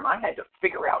in program, I had to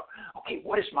figure out, okay,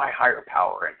 what is my higher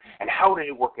power and how did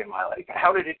it work in my life and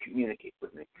how did it communicate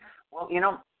with me? Well,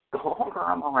 the longer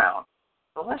I'm around,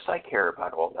 the less I care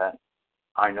about all that.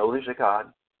 I know there's a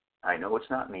God. I know it's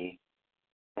not me.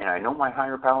 And I know my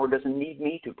higher power doesn't need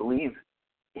me to believe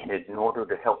in it in order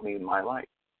to help me in my life.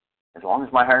 As long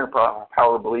as my higher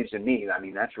power believes in me, I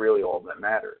mean, that's really all that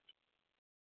matters.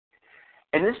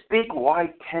 And this big,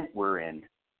 wide tent we're in,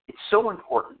 it's so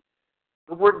important.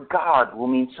 The word God will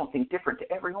mean something different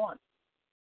to everyone.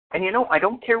 And I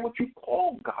don't care what you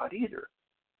call God either.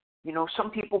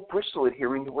 Some people bristle at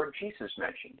hearing the word Jesus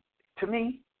mentioned. To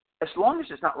me, as long as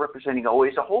it's not representing OA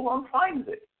as a whole, I'm fine with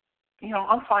it.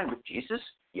 I'm fine with Jesus,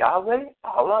 Yahweh,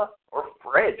 Allah, or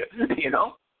Fred,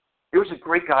 There was a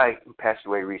great guy who passed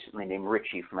away recently named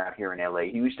Richie from out here in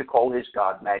L.A. He used to call his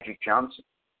God Magic Johnson.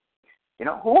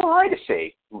 Who am I to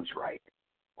say who's right?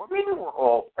 Or maybe we're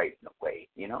all right in a way,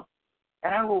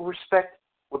 And I will respect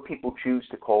what people choose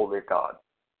to call their God,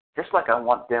 just like I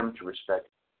want them to respect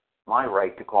my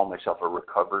right to call myself a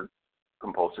recovered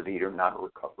compulsive eater, not a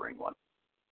recovering one.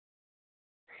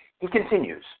 He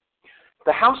continues,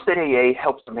 the house that AA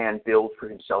helps a man build for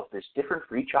himself is different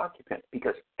for each occupant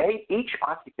because each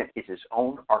occupant is his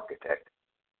own architect.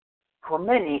 For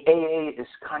many, AA is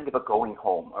kind of a going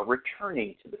home, a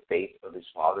returning to the faith of his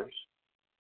fathers.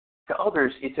 To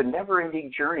others, it's a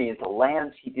never-ending journey into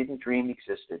lands he didn't dream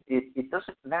existed. It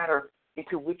doesn't matter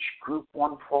into which group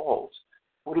one falls.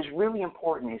 What is really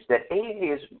important is that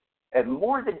AA has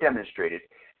more than demonstrated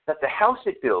that the house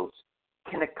it builds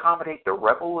can accommodate the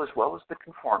rebel as well as the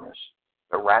conformist,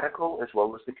 the radical as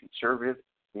well as the conservative,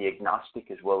 the agnostic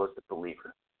as well as the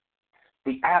believer.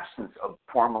 The absence of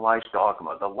formalized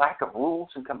dogma, the lack of rules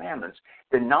and commandments,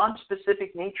 the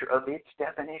non-specific nature of its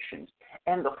definitions,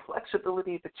 and the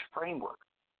flexibility of its framework.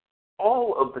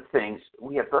 All of the things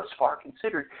we have thus far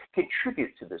considered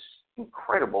contribute to this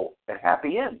incredible and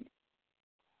happy end.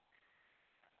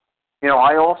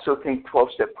 I also think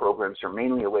 12-step programs are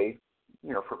mainly a way,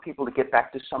 for people to get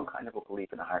back to some kind of a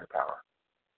belief in a higher power.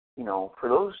 For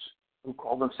those who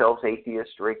call themselves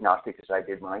atheists or agnostic, as I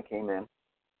did when I came in,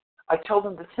 I tell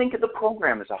them to think of the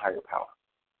program as a higher power.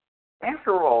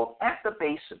 After all, at the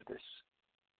base of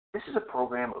this is a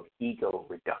program of ego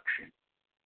reduction.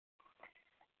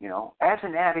 As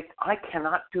an addict, I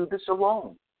cannot do this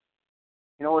alone.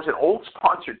 As an old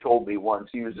sponsor told me once,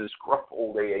 he was this gruff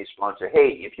old AA sponsor,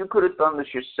 hey, if you could have done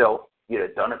this yourself, you'd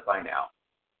have done it by now.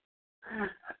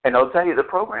 And I'll tell you, the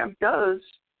program does,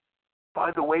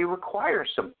 by the way, require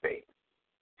some faith.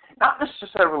 Not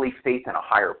necessarily faith in a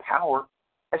higher power,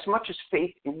 as much as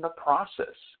faith in the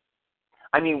process.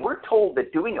 I mean, we're told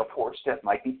that doing a 4-step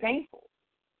might be painful,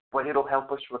 but it'll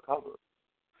help us recover.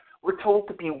 We're told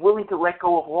to be willing to let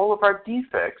go of all of our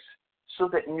defects so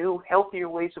that new, healthier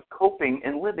ways of coping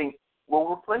and living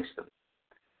will replace them.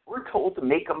 We're told to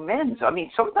make amends. I mean,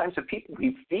 sometimes the people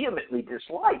we vehemently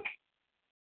dislike,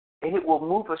 and it will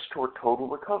move us toward total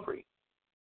recovery.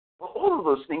 Well, all of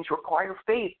those things require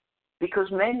faith because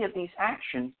many of these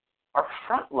actions are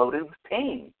front-loaded with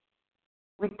pain.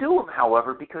 We do them,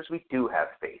 however, because we do have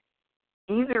faith,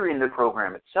 either in the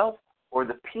program itself or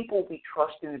the people we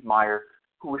trust and admire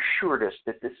who assured us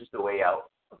that this is the way out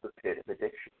of the pit of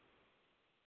addiction.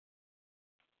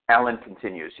 Alan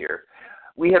continues here.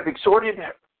 We have been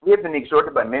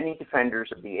exhorted by many defenders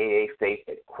of the AA faith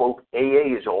that, quote,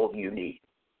 AA is all you need.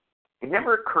 It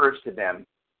never occurs to them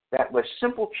that with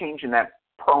simple change in that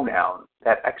pronoun,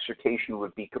 that exhortation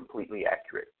would be completely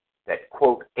accurate. That,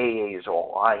 quote, AA is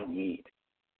all I need.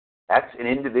 That's an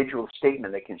individual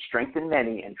statement that can strengthen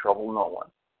many and trouble no one.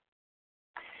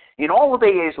 In all of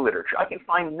AA's literature, I can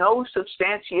find no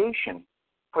substantiation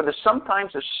for the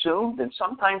sometimes assumed and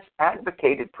sometimes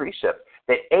advocated precept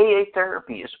that AA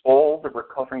therapy is all the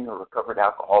recovering or recovered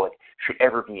alcoholic should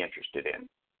ever be interested in.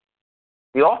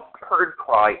 The oft-heard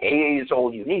cry, AA is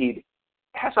all you need,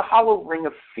 has a hollow ring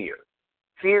of fear.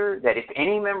 Fear that if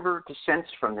any member dissents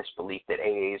from this belief that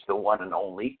AA is the one and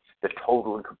only, the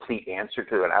total and complete answer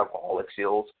to an alcoholic's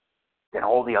ills, then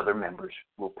all the other members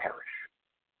will perish.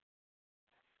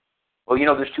 Well,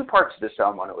 there's two parts to this I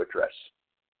want to address.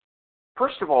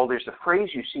 First of all, there's a phrase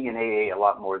you see in AA a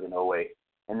lot more than OA,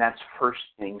 and that's first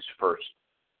things first.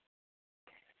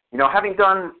 Having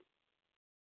done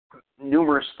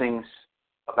numerous things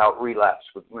about relapse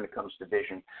when it comes to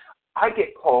vision, I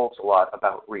get calls a lot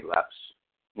about relapse.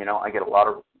 I get a lot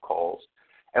of calls.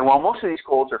 And while most of these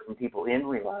calls are from people in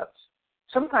relapse,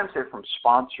 sometimes they're from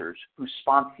sponsors whose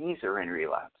sponsees are in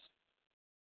relapse.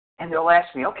 And they'll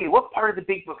ask me, okay, what part of the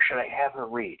big book should I have her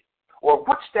read? Or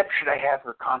what step should I have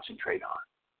her concentrate on?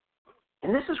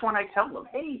 And this is when I tell them,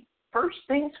 hey, first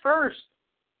things first.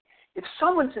 If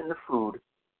someone's in the food,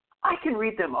 I can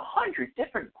read them 100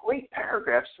 different great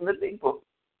paragraphs from the big book.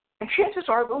 And chances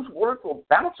are those words will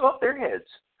bounce off their heads.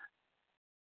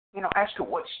 As to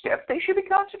what step they should be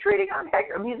concentrating on. Heck,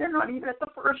 they're not even at the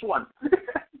first one.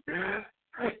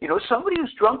 Somebody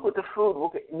who's drunk with the food will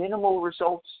get minimal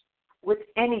results with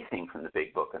anything from the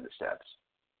Big Book and the Steps.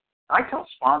 I tell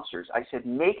sponsors, I said,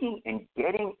 making and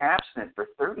getting abstinent for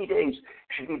 30 days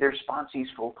should be their sponsee's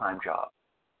full-time job.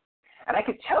 And I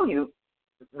could tell you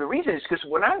the reason is because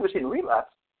when I was in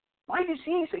relapse, my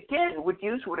disease, again, would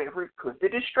use whatever it could to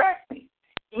distract me.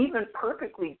 Even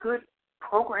perfectly good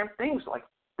programmed things like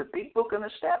the Big Book and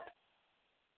the Steps.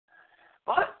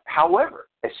 But, however,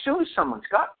 as soon as someone's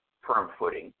got firm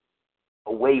footing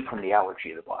away from the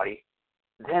allergy of the body,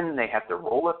 then they have to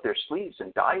roll up their sleeves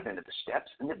and dive into the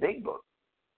Steps and the Big Book.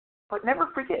 But never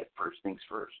forget, first things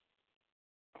first.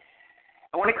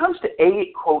 And when it comes to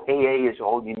quote, AA is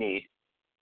all you need,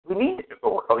 we need,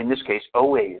 or in this case,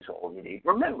 OA is all you need.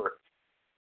 Remember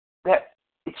that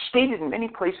it's stated in many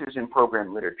places in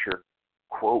program literature,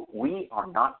 quote, we are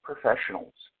not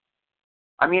professionals.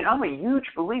 I mean, I'm a huge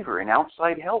believer in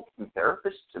outside help from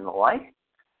therapists and the like.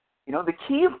 You know, the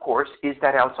key, of course, is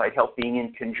that outside help being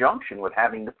in conjunction with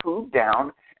having the food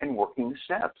down and working the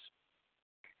steps.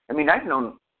 I mean, I've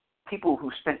known people who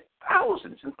spent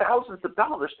thousands and thousands of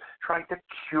dollars trying to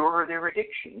cure their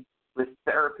addiction with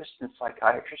therapists and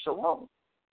psychiatrists alone.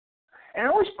 And it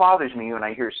always bothers me when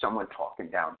I hear someone talking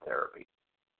down therapy.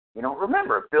 You know,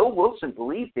 remember, Bill Wilson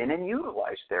believed in and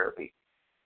utilized therapy.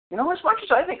 You know, as much as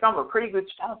I think I'm a pretty good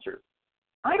sponsor,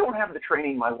 I don't have the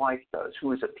training my wife does,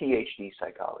 who is a PhD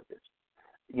psychologist,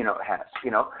 has.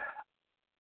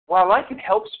 While I can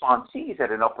help sponsees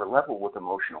at an upper level with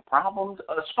emotional problems,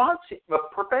 a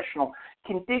professional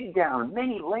can dig down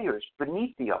many layers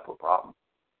beneath the upper problem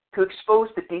to expose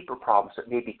the deeper problems that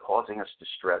may be causing us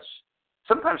distress,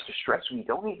 sometimes distress we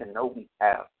don't even know we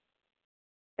have.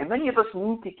 And many of us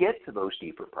need to get to those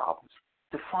deeper problems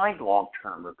to find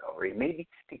long-term recovery, maybe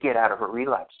to get out of a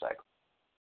relapse cycle.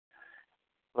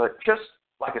 But just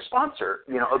like a sponsor,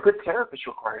 a good therapist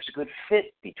requires a good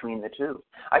fit between the two.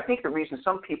 I think the reason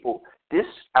some people diss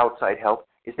outside help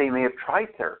is they may have tried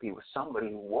therapy with somebody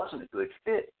who wasn't a good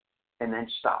fit and then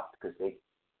stopped because they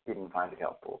didn't find it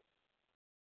helpful.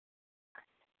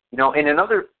 In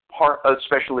another part of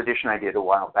special edition I did a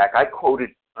while back, I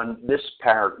quoted on this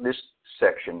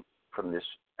section from this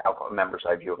Members'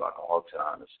 Eye View of Alcoholics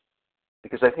Anonymous,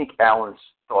 because I think Alan's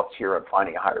thoughts here on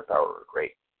finding a higher power are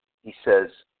great. He says,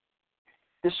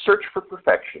 this search for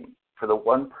perfection, for the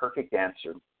one perfect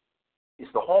answer, is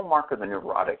the hallmark of the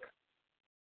neurotic.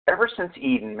 Ever since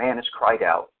Eden, man has cried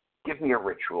out, give me a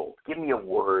ritual, give me a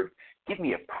word, give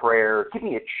me a prayer, give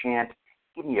me a chant,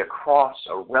 give me a cross,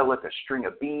 a relic, a string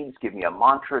of beads, give me a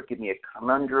mantra, give me a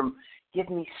conundrum, give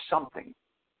me something,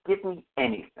 give me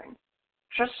anything.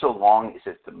 Just so long as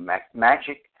it's the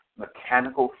magic,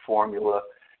 mechanical formula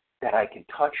that I can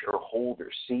touch or hold or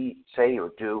see, say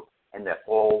or do, and that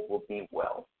all will be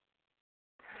well.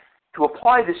 To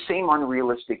apply the same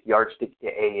unrealistic yardstick to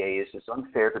AA is as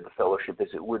unfair to the fellowship as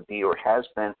it would be or has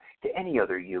been to any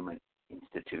other human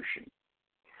institution.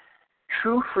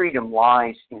 True freedom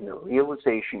lies in the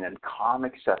realization and calm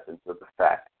acceptance of the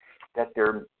fact that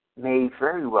there may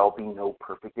very well be no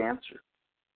perfect answer.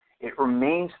 It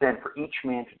remains then for each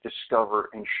man to discover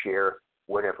and share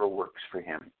whatever works for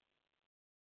him.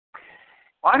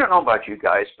 Well, I don't know about you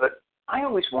guys, but I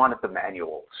always wanted the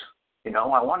manuals.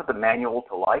 I wanted the manual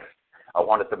to life. I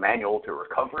wanted the manual to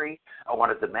recovery. I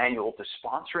wanted the manual to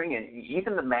sponsoring, and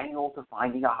even the manual to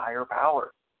finding a higher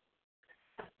power.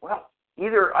 Well,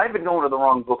 either I've been going to the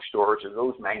wrong bookstores or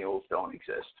those manuals don't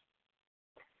exist.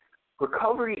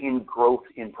 Recovery and growth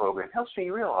in program helps me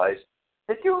realize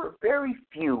that there are very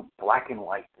few black and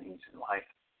white things in life.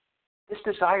 This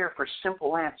desire for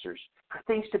simple answers, for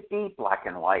things to be black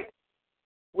and white,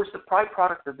 was the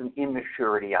byproduct of an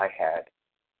immaturity I had.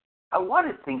 I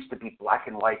wanted things to be black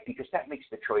and white because that makes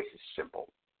the choices simple.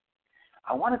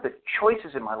 I wanted the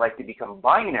choices in my life to become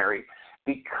binary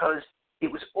because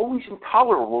it was always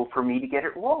intolerable for me to get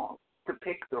it wrong, to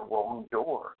pick the wrong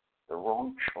door, the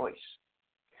wrong choice.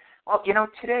 Well,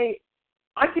 today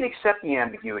I can accept the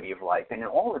ambiguity of life and in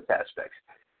all its aspects.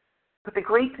 But the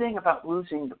great thing about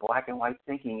losing the black and white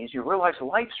thinking is you realize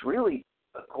life's really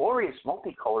a glorious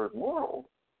multicolored world.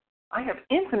 I have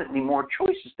infinitely more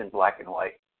choices than black and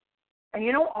white. And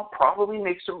I'll probably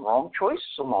make some wrong choices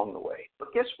along the way.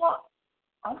 But guess what?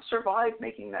 I'll survive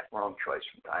making that wrong choice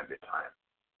from time to time.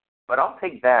 But I'll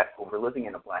take that over living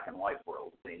in a black and white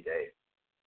world any day.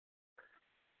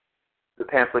 The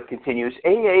pamphlet continues,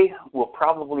 AA will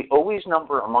probably always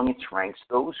number among its ranks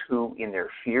those who, in their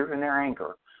fear and their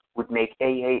anger, would make AA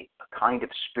a kind of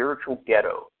spiritual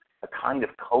ghetto, a kind of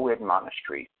co-ed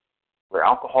monastery, where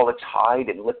alcoholics hide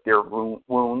and lick their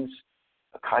wounds,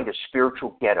 a kind of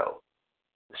spiritual ghetto,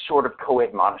 a sort of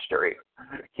co-ed monastery,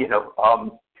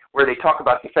 where they talk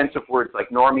about defensive words like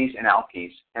normies and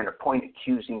alkies and point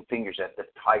accusing fingers at the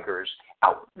tigers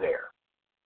out there.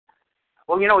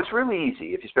 Well, it's really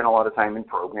easy if you spend a lot of time in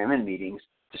program and meetings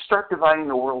to start dividing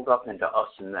the world up into us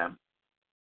and them.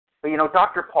 But,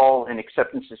 Dr. Paul in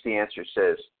Acceptance is the Answer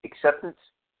says,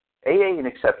 AA and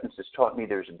acceptance has taught me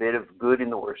there's a bit of good in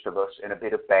the worst of us and a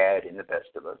bit of bad in the best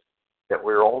of us, that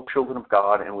we're all children of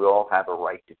God and we all have a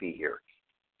right to be here.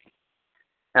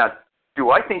 Now, do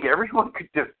I think everyone could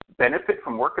benefit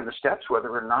from working the steps, whether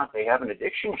or not they have an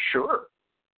addiction? Sure.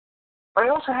 But I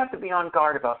also have to be on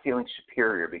guard about feeling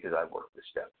superior because I work the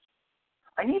steps.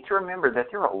 I need to remember that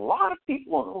there are a lot of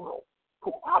people in the world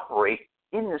who operate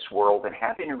in this world and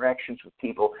have interactions with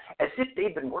people as if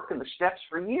they've been working the steps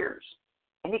for years,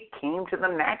 and it came to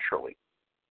them naturally.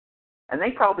 And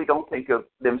they probably don't think of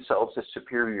themselves as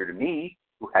superior to me,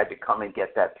 who had to come and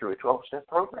get that through a 12-step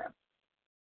program.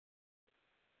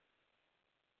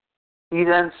 He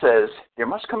then says, there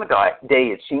must come a day,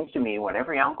 it seems to me, when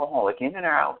every alcoholic in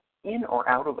or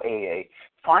out of AA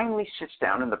finally sits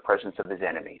down in the presence of his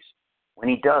enemies. When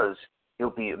he does, he'll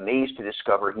be amazed to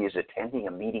discover he is attending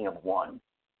a meeting of one,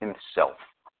 himself.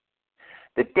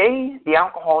 The day the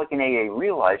alcoholic in AA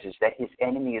realizes that his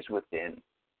enemy is within,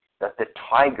 that the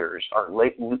tigers are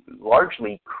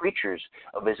largely creatures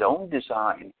of his own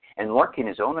design and lurk in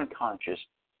his own unconscious,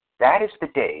 that is the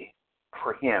day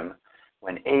for him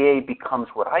when AA becomes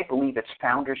what I believe its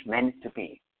founders meant it to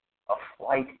be, a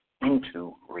flight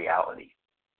into reality.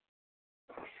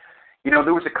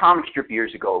 There was a comic strip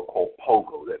years ago called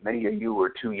Pogo that many of you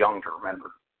were too young to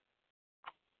remember.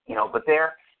 But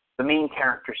there, the main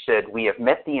character said, we have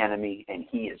met the enemy and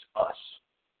he is us.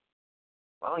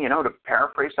 Well, to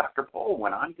paraphrase Dr. Paul,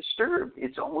 when I'm disturbed,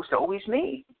 it's almost always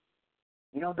me.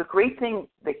 The great thing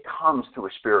that comes through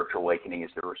a spiritual awakening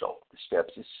as the result of the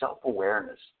steps is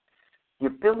self-awareness. The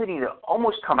ability to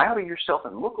almost come out of yourself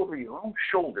and look over your own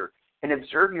shoulder and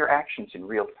observe your actions in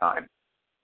real time.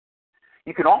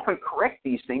 You can often correct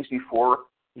these things before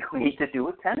you need to do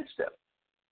a 10-step.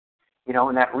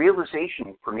 And that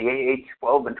realization from the AA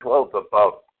 12 and 12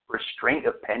 about restraint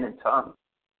of pen and tongue,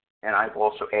 and I've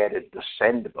also added the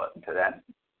send button to that,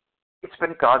 it's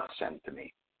been God sent to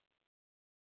me.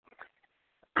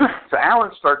 So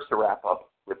Alan starts to wrap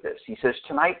up with this. He says,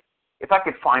 tonight, if I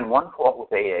could find one fault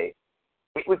with AA,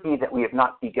 it would be that we have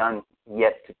not begun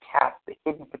yet to tap the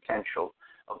hidden potential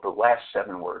of the last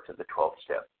 7 words of the 12th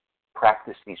step.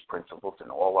 Practice these principles in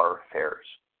all our affairs.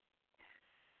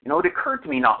 It occurred to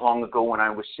me not long ago when I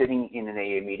was sitting in an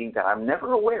AA meeting that I'm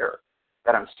never aware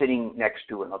that I'm sitting next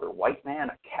to another white man,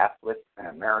 a Catholic, an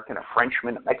American, a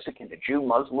Frenchman, a Mexican, a Jew,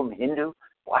 Muslim, Hindu,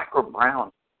 black or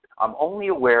brown. I'm only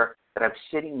aware that I'm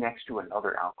sitting next to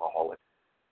another alcoholic.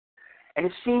 And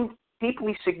it seemed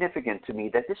deeply significant to me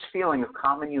that this feeling of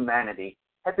common humanity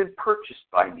had been purchased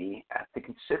by me at the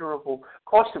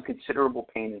cost of considerable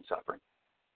pain and suffering.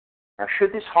 Now,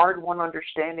 should this hard-won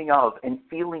understanding of and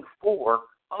feeling for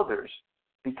others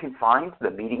be confined to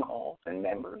the meeting halls and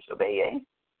members of AA?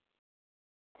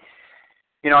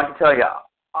 I can tell you,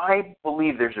 I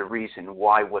believe there's a reason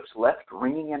why what's left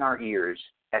ringing in our ears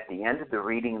at the end of the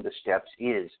reading of the steps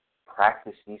is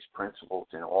practice these principles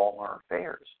in all our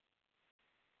affairs.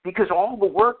 Because all the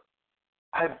work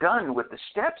I've done with the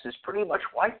steps is pretty much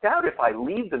wiped out if I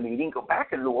leave the meeting, go back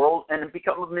into the world, and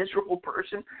become a miserable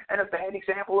person and a bad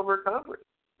example of recovery.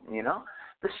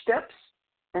 The steps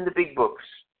and the big books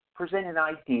present an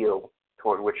ideal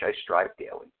toward which I strive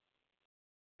daily.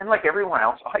 And like everyone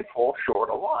else, I fall short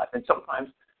a lot, and sometimes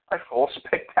I fall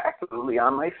spectacularly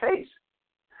on my face.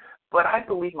 But I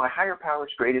believe my higher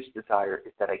power's greatest desire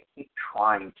is that I keep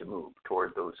trying to move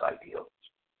toward those ideals.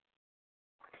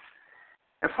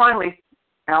 And finally,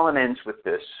 Alan ends with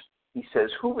this. He says,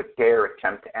 who would dare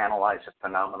attempt to analyze a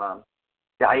phenomenon,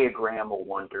 diagram a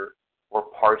wonder, or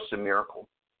parse a miracle?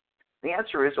 The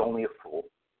answer is only a fool.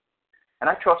 And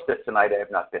I trust that tonight I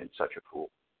have not been such a fool.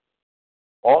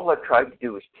 All I've tried to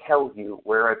do is tell you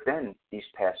where I've been these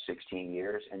past 16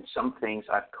 years and some things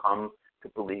I've come to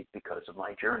believe because of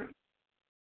my journey.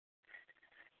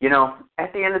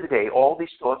 At the end of the day, all these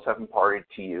thoughts I've imparted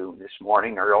to you this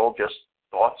morning are all just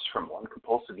thoughts from one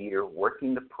compulsive eater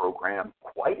working the program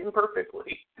quite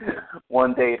imperfectly,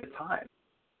 one day at a time.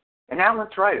 And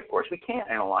Alan's right, of course. We can't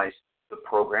analyze the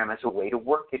program as a way to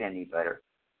work it any better.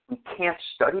 We can't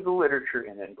study the literature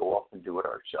and then go off and do it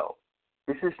ourselves.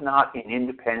 This is not an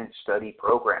independent study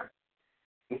program.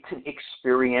 It's an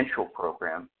experiential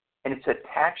program, and it's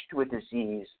attached to a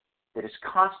disease that is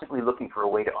constantly looking for a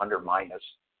way to undermine us,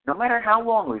 no matter how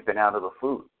long we've been out of the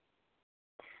food.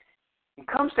 It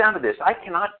comes down to this. I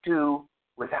cannot do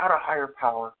without a higher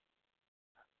power,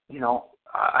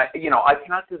 I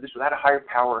cannot do this without a higher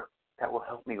power that will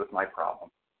help me with my problem.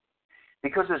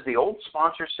 Because as the old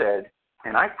sponsor said,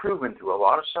 and I've proven through a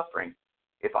lot of suffering,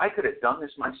 if I could have done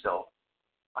this myself,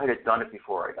 I'd have done it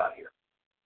before I got here.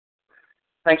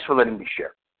 Thanks for letting me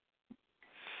share.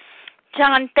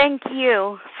 John, thank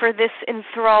you for this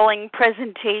enthralling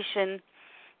presentation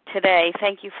today.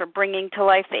 Thank you for bringing to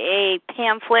life the AA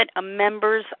pamphlet, A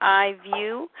Member's Eye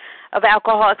View of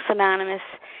Alcoholics Anonymous,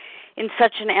 in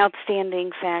such an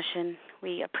outstanding fashion.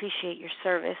 We appreciate your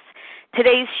service.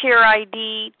 Today's share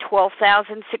ID,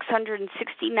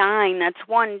 12,669. That's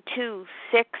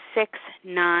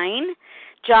 12669.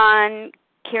 John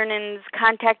Kiernan's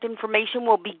contact information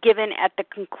will be given at the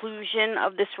conclusion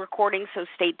of this recording, so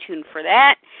stay tuned for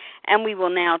that. And we will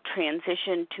now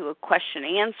transition to a question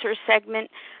and answer segment.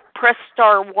 Press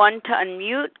star 1 to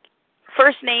unmute.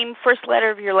 First name, first letter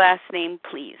of your last name,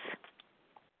 please.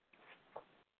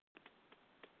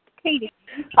 Katie.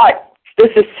 Hi,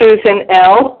 this is Susan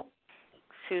L.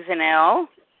 Susan L.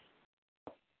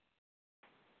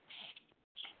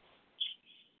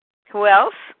 Who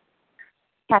else?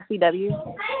 Kathy W.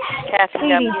 Kathy Katie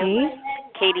W. G.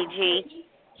 Katie G.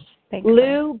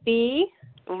 Lou B.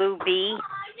 Lou B.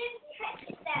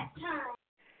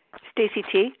 Stacy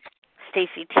T.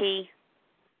 Stacy T.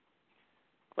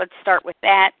 Let's start with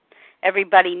that.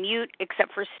 Everybody mute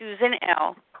except for Susan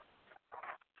L.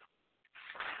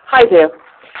 Hi there.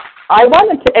 I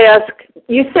wanted to ask,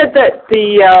 you said that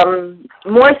the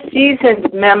more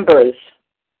seasoned members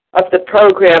of the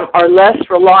program are less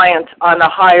reliant on a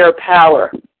higher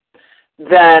power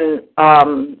than,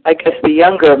 I guess, the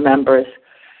younger members.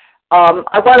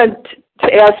 I wanted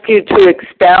to ask you to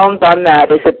expound on that.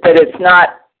 Is it that it's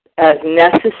not as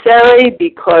necessary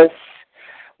because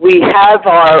we have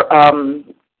our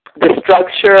the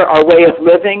structure, our way of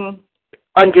living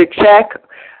under check?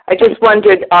 I just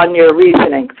wondered on your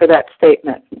reasoning for that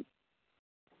statement.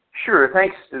 Sure,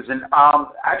 thanks, Susan.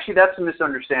 Actually, that's a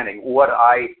misunderstanding. What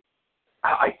I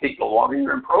think the longer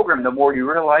you're in program, the more you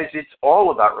realize it's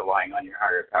all about relying on your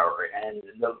higher power, and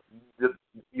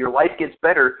your life gets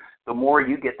better the more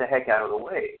you get the heck out of the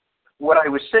way. What I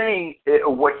was saying,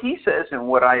 what he says, and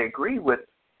what I agree with,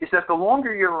 is that the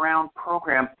longer you're around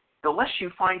program, the less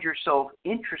you find yourself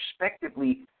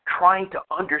introspectively trying to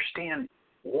understand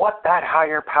what that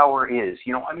higher power is.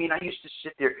 I used to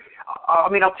sit there.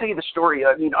 I'll tell you the story.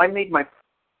 I made my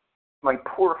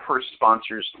poor first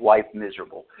sponsor's life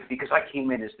miserable because I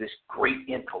came in as this great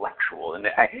intellectual, and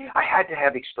I had to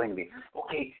have explained to me,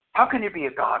 okay, how can there be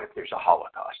a God if there's a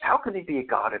Holocaust? How can there be a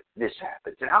God if this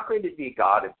happens? And how can there be a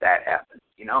God if that happens?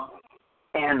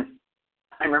 And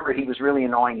I remember he was really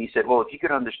annoying. He said, well, if you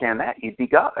could understand that, you'd be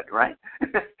God, right?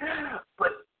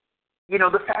 But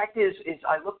the fact is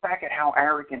I look back at how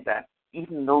arrogant that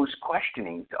even those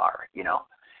questionings are,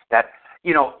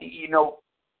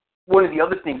 one of the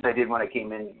other things I did when I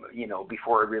came in,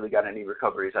 before I really got any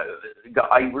recovery is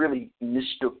I really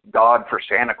mistook God for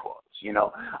Santa Claus.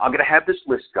 I'm going to have this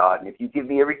list, God, and if you give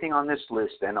me everything on this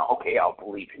list, then okay, I'll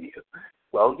believe in you.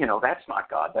 Well, that's not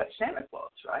God, that's Santa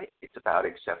Claus, right? It's about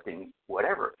accepting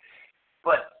whatever.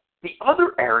 But the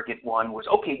other arrogant one was,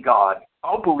 okay, God,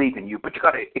 I'll believe in you, but you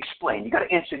got to explain. You got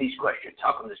to answer these questions.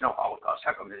 How come there's no Holocaust?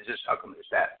 How come there's this? How come there's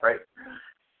that? Right?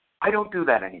 I don't do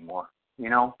that anymore.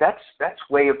 That's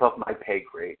way above my pay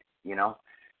grade.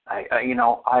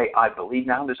 I believe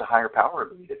now there's a higher power. I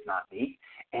believe it's not me,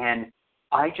 and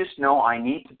I just know I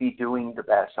need to be doing the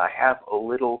best. I have a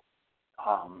little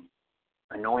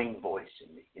annoying voice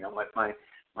in me.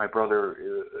 My brother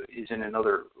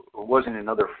was in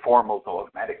another formal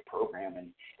dogmatic program,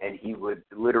 and he would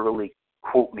literally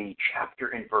quote me chapter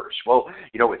and verse. Well,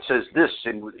 it says this,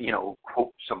 and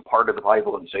quote some part of the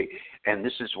Bible and say, and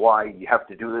this is why you have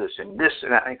to do this and this.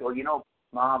 And I go,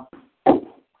 Mom,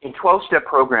 in 12-step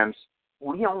programs,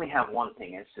 we only have one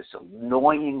thing. It's this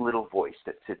annoying little voice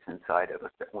that sits inside of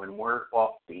us that when we're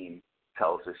off beam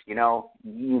tells us,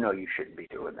 you shouldn't be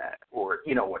doing that, or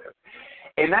whatever.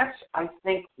 And that's, I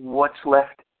think, what's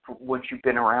left once you've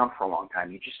been around for a long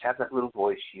time. You just have that little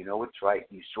voice. You know what's right.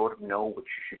 You sort of know what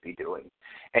you should be doing.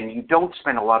 And you don't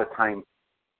spend a lot of time,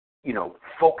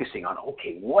 focusing on,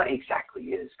 okay, what exactly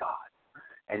is God?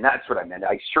 And that's what I meant.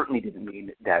 I certainly didn't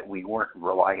mean that we weren't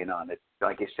relying on it.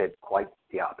 Like I said, quite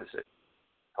the opposite.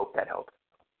 Hope that helped.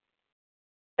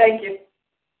 Thank you.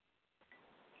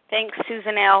 Thanks,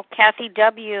 Susan L. Kathy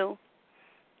W.,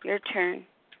 your turn.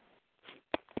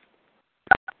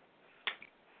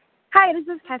 Hi, this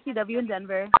is Kathy W. in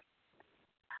Denver.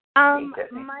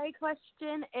 My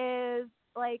question is,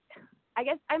 I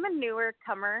guess I'm a newer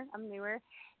comer. I'm newer.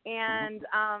 And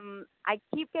I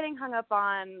keep getting hung up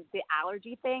on the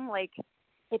allergy thing.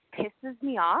 it pisses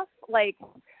me off. Like,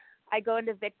 I go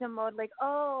into victim mode, like,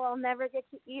 oh, I'll never get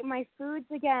to eat my foods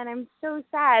again. I'm so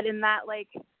sad. And that, like,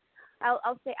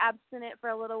 I'll stay abstinent for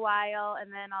a little while,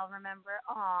 and then I'll remember,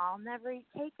 oh, I'll never eat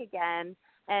cake again.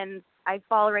 And I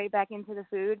fall right back into the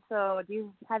food. So do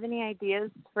you have any ideas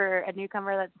for a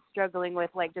newcomer that's struggling with,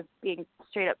 like, just being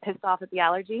straight up pissed off at the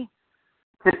allergy?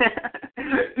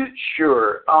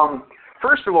 Sure.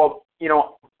 First of all,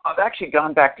 I've actually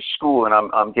gone back to school, and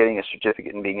I'm getting a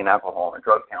certificate in being an alcohol and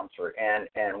drug counselor.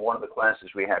 And one of the classes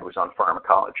we had was on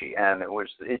pharmacology, and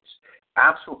it's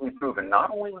absolutely proven,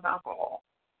 not only with alcohol,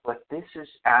 but this is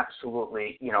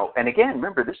absolutely, and again,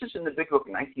 remember, this is in the Big Book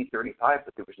in 1935,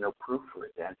 but there was no proof for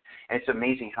it then. And it's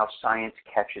amazing how science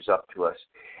catches up to us,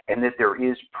 and that there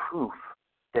is proof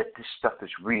that this stuff is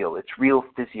real. It's real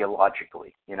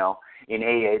physiologically. In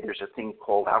AA, there's a thing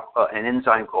called an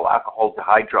enzyme called alcohol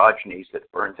dehydrogenase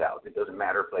that burns out. It doesn't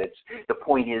matter, but the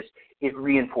point is, it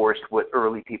reinforced what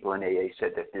early people in AA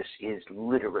said, that this is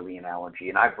literally an allergy.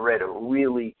 And I've read a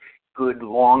really good,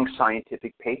 long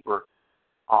scientific paper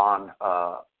on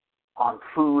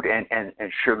food and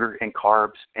sugar and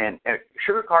carbs and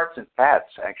sugar, carbs, and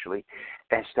fats, actually,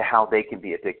 as to how they can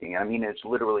be addicting. I mean, it's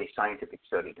literally scientific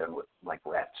study done with, like,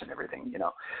 rats and everything,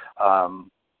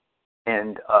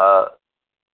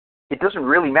 it doesn't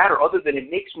really matter, other than it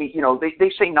makes me,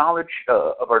 they say knowledge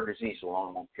of our disease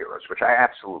alone won't cure us, which I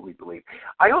absolutely believe.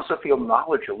 I also feel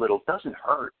knowledge a little doesn't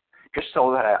hurt, just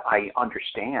so that I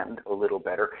understand a little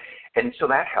better, and so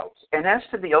that helps. And as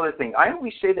to the other thing, I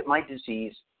always say that my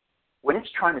disease, when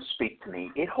it's trying to speak to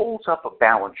me, it holds up a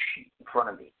balance sheet in front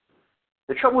of me.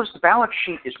 The trouble is, the balance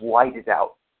sheet is whited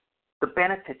out. The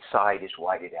benefit side is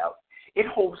whited out. It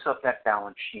holds up that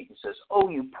balance sheet and says, oh,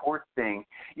 you poor thing,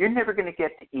 you're never going to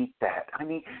get to eat that. I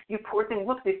mean, you poor thing,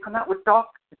 look, they've come out with dark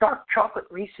chocolate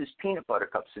Reese's peanut butter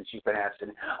cups since you've been asked.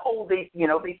 And, oh, they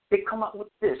come out with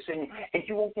this, and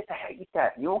you won't get to eat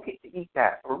that. You won't get to eat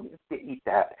that, or get to eat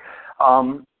that.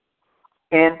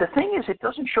 And the thing is, it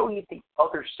doesn't show you the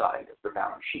other side of the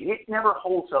balance sheet. It never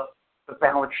holds up the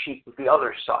balance sheet with the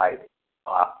other side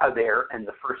there and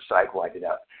the first side whited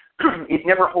out. It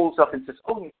never holds up and says,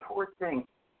 oh, you poor thing,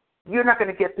 you're not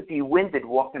going to get to be winded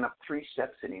walking up 3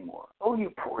 steps anymore. Oh,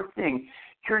 you poor thing,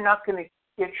 you're not going to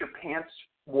get your pants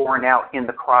worn out in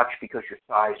the crotch because your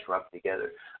thighs rub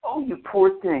together. Oh, you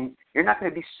poor thing, you're not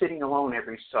going to be sitting alone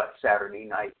every Saturday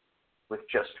night with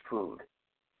just food.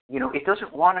 It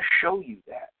doesn't want to show you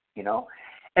that,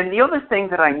 And the other thing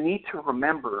that I need to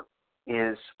remember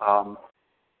is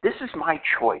this is my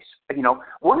choice.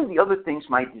 One of the other things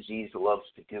my disease loves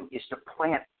to do is to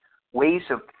plant ways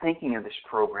of thinking of this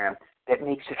program that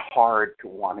makes it hard to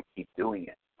want to keep doing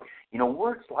it.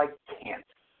 Words like can't,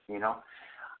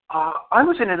 I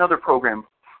was in another program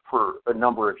for a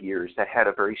number of years that had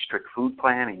a very strict food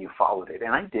plan, and you followed it,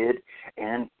 and I did,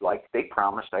 and like they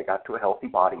promised, I got to a healthy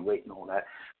body weight and all that.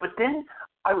 But then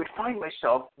I would find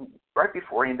myself, right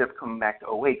before I ended up coming back to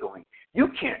OA, going, you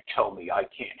can't tell me I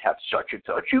can't have such and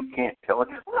such. You can't tell it.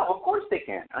 Well, of course they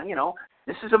can.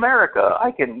 This is America.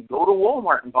 I can go to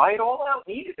Walmart and buy it all out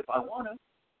and eat it if I want to.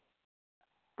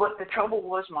 But the trouble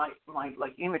was my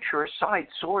like immature side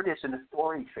saw it as an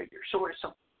authority figure, saw it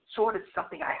as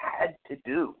something I had to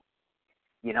do,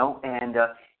 And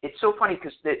it's so funny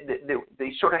because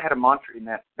they sort of had a mantra in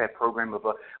that program of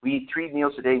we eat 3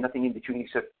 meals a day, nothing in between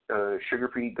except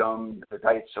sugar-free gum,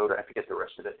 diet soda. I forget the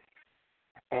rest of it.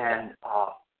 And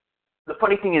the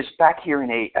funny thing is, back here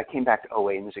I came back to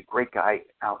OA, and there's a great guy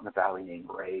out in the valley named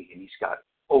Ray, and he's got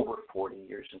over 40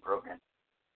 years in program.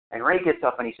 And Ray gets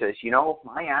up and he says,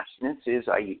 my abstinence is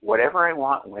I eat whatever I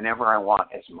want, whenever I want,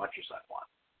 as much as I want,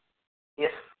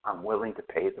 if I'm willing to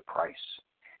pay the price.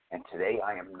 And today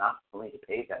I am not willing to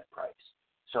pay that price.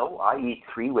 So I eat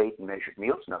 3 weighed and measured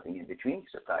meals, nothing in between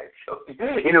except diet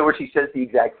soda. In other words, he says the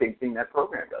exact same thing that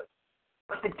program does.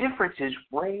 But the difference is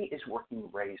Ray is working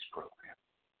Ray's program.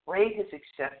 Ray has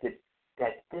accepted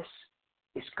that this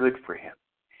is good for him.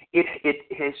 It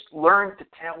has learned to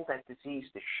tell that disease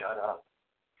to shut up.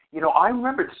 I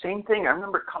remember the same thing. I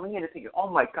remember coming in and thinking, oh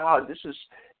my God, this is,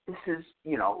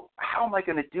 how am I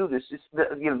going to do this?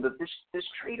 This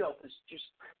trade-off is just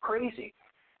crazy.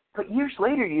 But years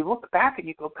later, you look back and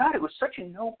you go, God, it was such a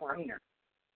no-brainer.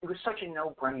 It was such a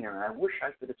no-brainer, and I wish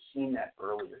I could have seen that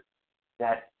earlier.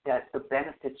 That the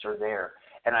benefits are there.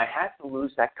 And I had to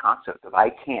lose that concept of I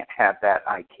can't have that,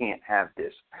 I can't have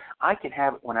this. I can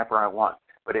have it whenever I want,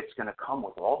 but it's going to come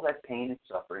with all that pain and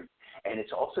suffering, and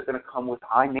it's also going to come with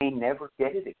I may never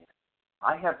get it again.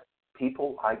 I have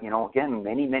people, again,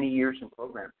 many, many years in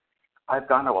program. I've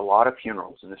gone to a lot of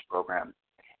funerals in this program,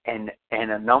 And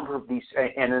a number of these,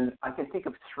 and I can think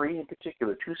of 3 in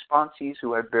particular, 2 sponsees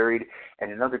who I buried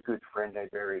and another good friend I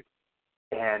buried.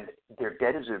 And they're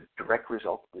dead as a direct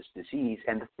result of this disease.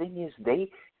 And the thing is,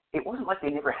 it wasn't like they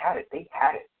never had it. They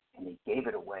had it, and they gave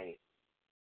it away.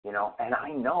 You know, and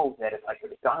I know that if I could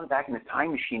have gone back in the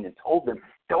time machine and told them,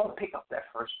 don't pick up that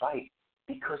first bite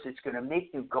because it's going to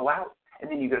make you go out, and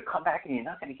then you're going to come back and you're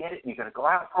not going to get it, and you're going to go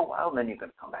out for a while, and then you're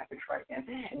going to come back and try again,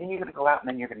 and then you're going to go out, and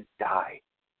then you're going to die.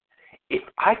 If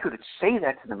I could say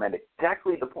that to them at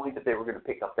exactly the point that they were going to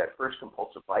pick up that first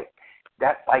compulsive bite,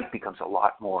 that bite becomes a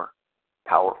lot more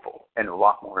powerful and a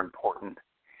lot more important.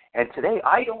 And today,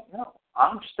 I don't know.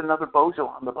 I'm just another bozo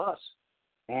on the bus.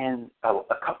 And a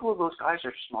couple of those guys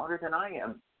are smarter than I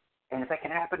am. And if that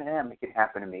can happen to them, it can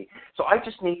happen to me. So I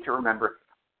just need to remember,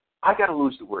 I got to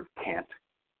lose the word can't.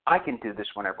 I can do this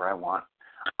whenever I want.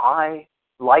 I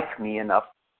like me enough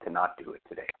to not do it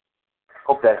today.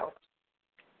 Hope that helps.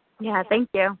 Yeah, thank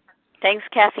you. Thanks,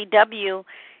 Kathy W.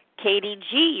 Katie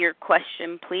G., your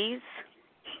question, please.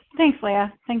 Thanks,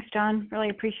 Leah. Thanks, John. Really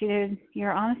appreciated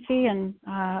your honesty and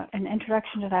an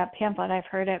introduction to that pamphlet. I've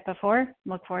heard it before.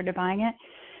 Look forward to buying it.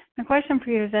 My question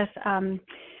for you is this.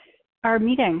 Our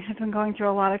meeting has been going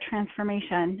through a lot of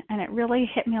transformation, and it really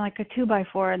hit me like a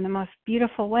 2x4 in the most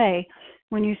beautiful way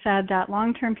when you said that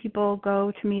long-term people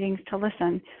go to meetings to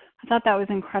listen. I thought that was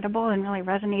incredible and really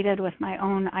resonated with my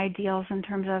own ideals in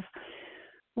terms of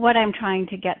what I'm trying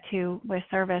to get to with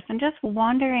service. And just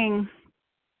wondering,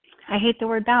 I hate the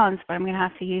word balance, but I'm going to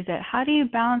have to use it. How do you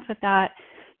balance with that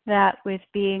with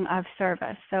being of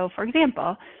service? So, for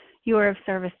example, you are of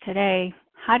service today.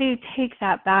 How do you take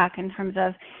that back in terms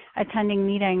of attending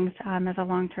meetings as a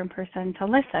long-term person to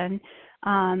listen?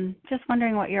 Just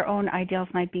wondering what your own ideals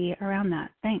might be around that.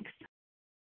 Thanks.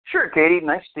 Sure, Katie.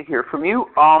 Nice to hear from you.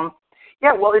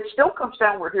 Yeah, well, it still comes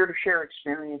down, we're here to share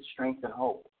experience, strength, and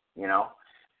hope, you know.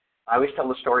 I always tell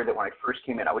the story that when I first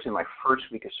came in, I was in my first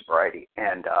week of sobriety,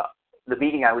 and the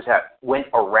meeting I was at went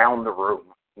around the room.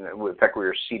 You know, in fact, we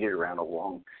were seated around a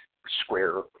long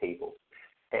square of tables.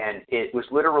 And it was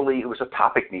a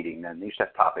topic meeting then. They used to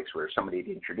have topics where somebody would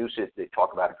introduce it, they'd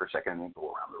talk about it for a second, and then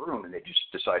go around the room, and they just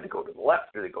decide to go to the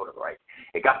left or they go to the right.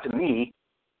 It got to me,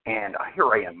 and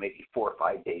here I am, maybe 4 or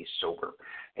 5 days sober,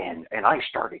 and I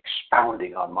started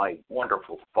expounding on my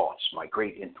wonderful thoughts, my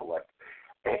great intellect.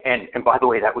 And by the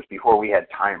way, that was before we had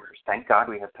timers. Thank God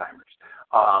we have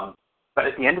timers. But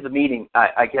at the end of the meeting,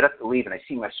 I get up to leave, and I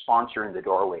see my sponsor in the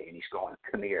doorway, and he's going,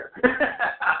 "Come here."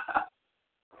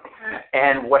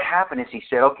 And what happened is he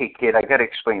said, "Okay, kid, I got to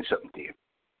explain something to you.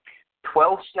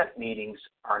 12-step meetings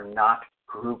are not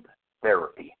group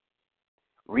therapy.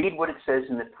 Read what it says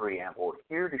in the preamble. We're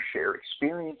here to share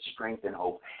experience, strength, and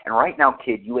hope. And right now,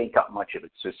 kid, you ain't got much of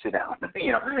it, so sit down."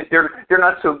 You know, they're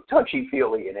not so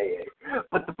touchy-feely in AA.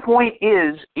 But the point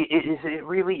is, it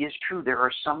really is true. There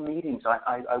are some meetings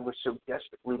I would so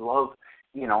desperately love,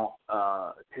 you know,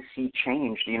 to see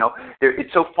changed. You know,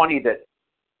 it's so funny that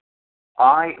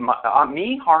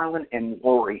me, Harlan, and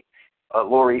Lori,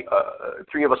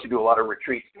 3 of us who do a lot of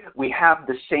retreats, we have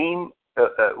the same.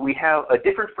 We have a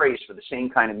different phrase for the same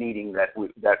kind of meeting that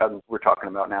we're talking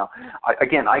about now.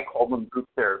 I call them group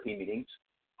therapy meetings.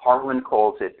 Harlan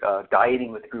calls it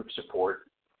dieting with group support,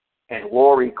 and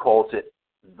Lori calls it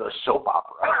the soap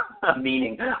opera,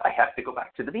 meaning I have to go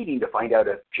back to the meeting to find out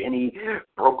if Jenny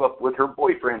broke up with her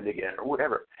boyfriend again or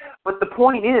whatever. But the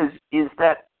point is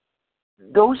that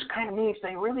those kind of meetings,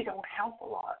 they really don't help a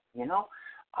lot, you know.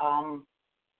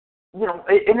 You know,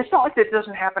 and it's not like that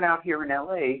doesn't happen out here in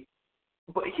LA.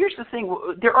 But here's the thing.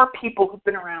 There are people who've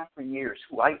been around for years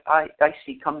who I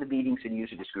see come to meetings and use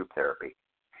it as group therapy.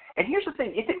 And here's the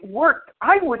thing. If it worked,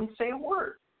 I wouldn't say a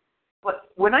word. But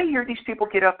when I hear these people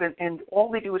get up and all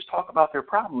they do is talk about their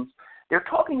problems, they're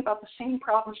talking about the same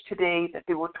problems today that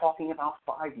they were talking about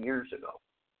 5 years ago.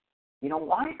 You know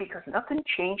why? Because nothing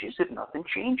changes if nothing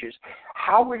changes.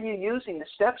 How are you using the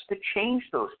steps to change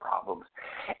those problems?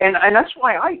 And that's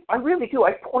why I really do.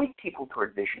 I point people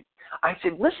toward vision. I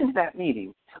said, listen to that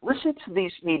meeting. Listen to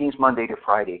these meetings Monday to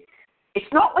Friday.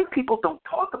 It's not like people don't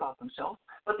talk about themselves,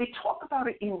 but they talk about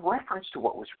it in reference to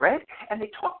what was read, and they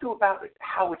talk about it,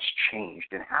 how it's changed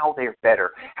and how they're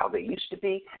better, how they used to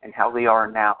be and how they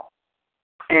are now.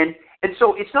 And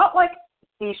so it's not like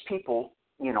these people,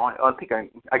 you know, I think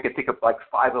I could think of like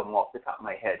 5 of them off the top of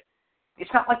my head.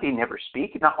 It's not like they never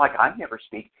speak. It's not like I never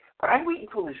speak. But I wait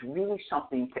until there's really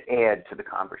something to add to the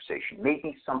conversation,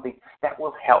 maybe something that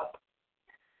will help.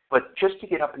 But just to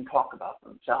get up and talk about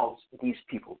themselves, these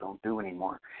people don't do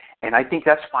anymore. And I think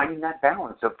that's finding that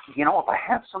balance of, you know, if I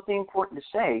have something important to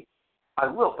say, I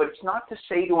will, but it's not to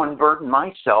say to unburden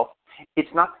myself.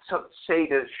 It's not to say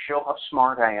to show how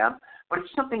smart I am, but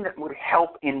it's something that would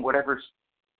help in whatever's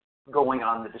going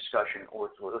on in the discussion or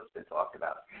what's been talked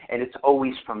about. And it's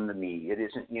always from the me. It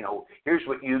isn't, here's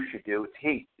what you should do. It's,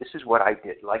 hey, this is what I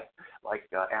did, like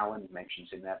Alan mentions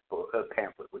in that book,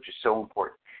 pamphlet, which is so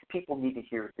important. People need to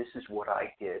hear, this is what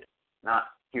I did, not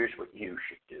here's what you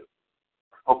should do.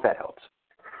 Hope that helps.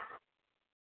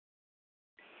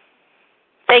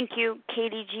 Thank you,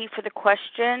 Katie G, for the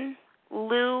question.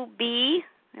 Lou B,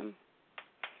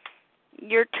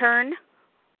 your turn.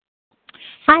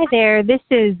 Hi there. This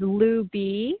is Lou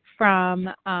B from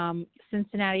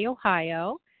Cincinnati,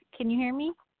 Ohio. Can you hear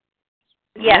me?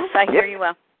 Yes, I hear you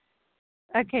well.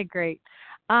 Okay, great.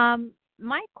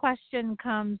 My question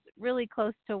comes really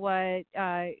close to what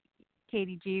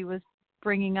Katie G was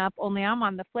bringing up, only I'm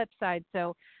on the flip side.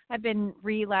 So I've been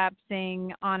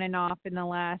relapsing on and off in the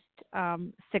last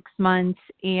 6 months,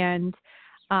 and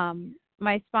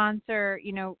my sponsor,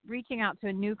 reaching out to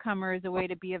a newcomer is a way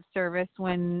to be of service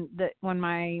when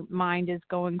my mind is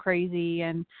going crazy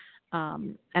and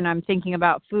I'm thinking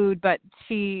about food. But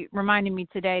she reminded me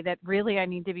today that really I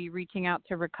need to be reaching out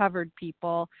to recovered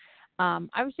people.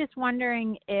 I was just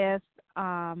wondering if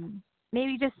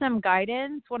maybe just some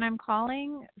guidance when I'm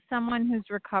calling someone who's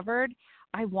recovered.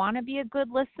 I want to be a good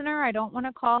listener. I don't want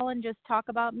to call and just talk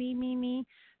about me.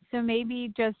 So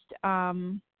maybe just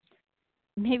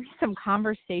maybe some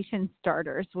conversation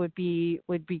starters would be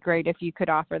great if you could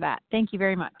offer that. Thank you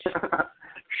very much.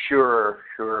 Sure.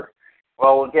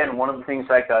 Well, again, one of the things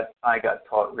I got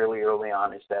taught really early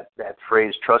on is that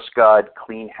phrase, trust God,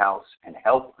 clean house, and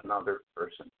help another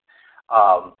person.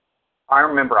 I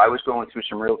remember I was going through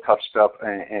some real tough stuff,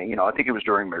 and I think it was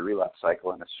during my relapse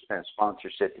cycle, and a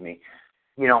sponsor said to me,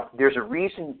 there's a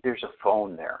reason there's a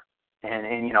phone there.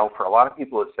 And for a lot of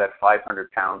people, it's that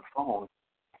 500-pound phone.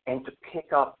 And to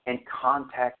pick up and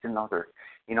contact another.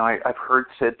 I've heard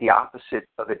said the opposite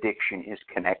of addiction is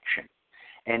connection.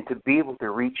 And to be able to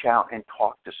reach out and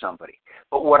talk to somebody.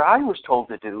 But what I was told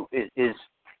to do is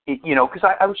because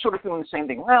I was sort of doing the same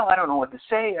thing. Well, I don't know what to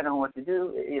say. I don't know what to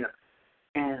do.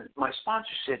 And my sponsor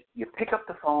said, you pick up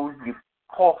the phone, you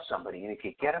call somebody, and if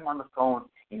you get them on the phone,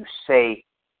 you say,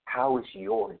 how is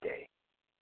your day?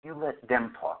 You let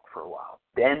them talk for a while.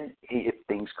 Then if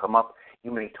things come up,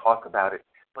 you may talk about it.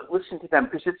 But listen to them,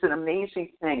 because it's an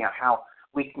amazing thing how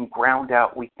we can ground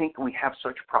out. We think we have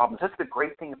such problems. That's the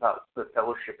great thing about the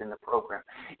fellowship in the program.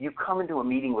 You come into a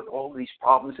meeting with all these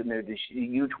problems, and there's this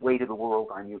huge weight of the world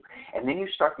on you. And then you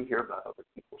start to hear about other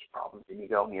people's problems, and you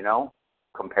go,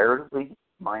 comparatively,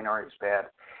 mine aren't as bad.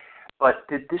 But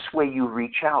this way you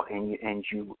reach out, and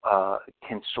you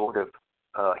can sort of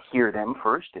hear them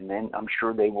first, and then I'm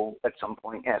sure they will at some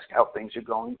point ask how things are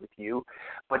going with you.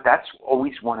 But that's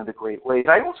always one of the great ways.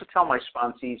 I also tell my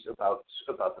sponsees about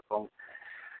the phone.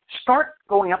 Start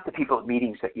going up to people at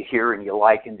meetings that you hear and you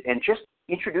like, and just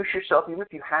introduce yourself, even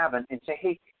if you haven't, and say,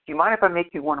 hey, do you mind if I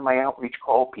make you one of my outreach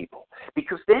call people?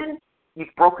 Because then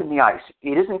you've broken the ice.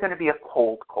 It isn't going to be a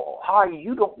cold call. Hi,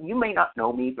 you may not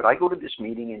know me, but I go to this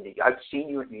meeting and I've seen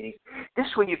you at meetings. This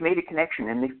way you've made a connection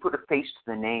and they've put a face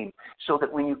to the name so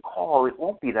that when you call, it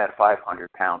won't be that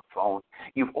 500-pound phone.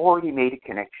 You've already made a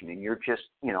connection and you're just,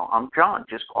 I'm John,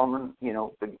 just calling,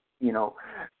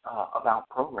 about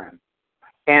program.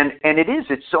 And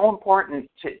it's so important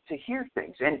to hear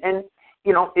things. And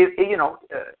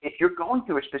if you're going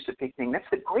through a specific thing, that's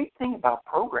the great thing about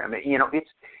programming.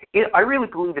 I really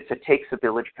believe it's a takes a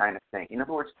village kind of thing. In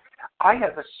other words, I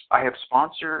have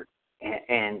sponsor,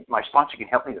 and my sponsor can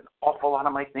help me with an awful lot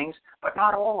of my things, but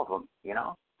not all of them.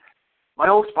 My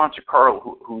old sponsor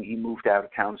Carl, who he moved out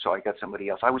of town, so I got somebody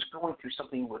else. I was going through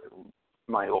something with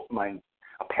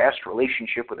a past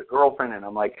relationship with a girlfriend, and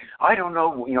I'm like, I don't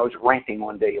know, I was ranting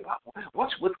one day about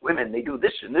what's with women, they do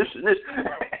this and this and this.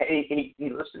 He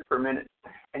listened for a minute,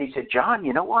 and he said, John,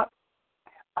 you know what?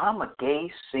 I'm a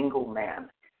gay single man.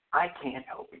 I can't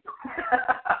help you.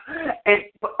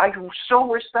 But I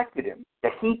so respected him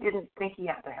that he didn't think he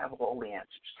had to have all the answers.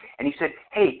 And he said,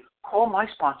 hey, call my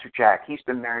sponsor, Jack. He's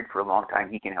been married for a long time.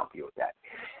 He can help you with that.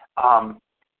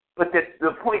 But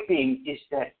the point being is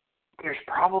that there's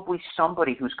probably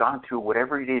somebody who's gone through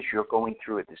whatever it is you're going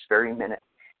through at this very minute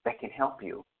that can help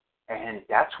you. And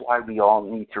that's why we all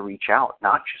need to reach out,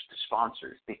 not just to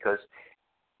sponsors, because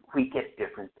we get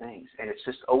different things. And it's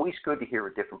just always good to hear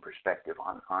a different perspective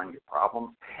on your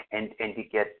problem and to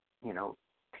get,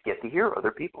 to hear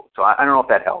other people. So I don't know if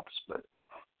that helps, but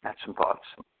that's some thoughts.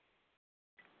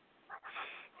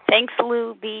 Thanks,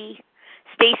 Lou B.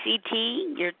 Stacy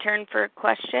T., your turn for a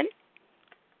question.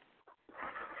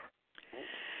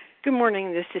 Good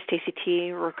morning. This is Stacy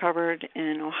T., recovered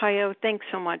in Ohio. Thanks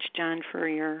so much, John, for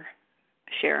your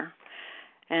share.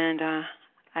 And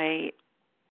I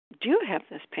do have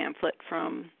this pamphlet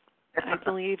from, I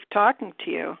believe, talking to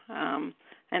you,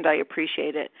 and I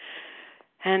appreciate it.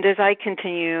 And as I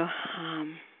continue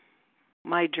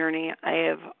my journey, I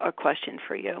have a question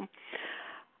for you.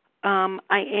 I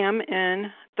am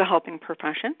in the helping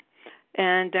profession,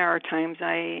 and there are times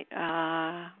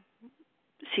I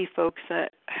see folks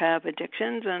that have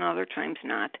addictions and other times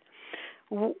not.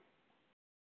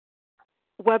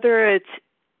 Whether it's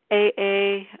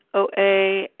AA,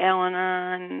 OA,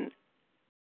 Al-Anon,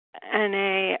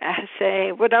 NA,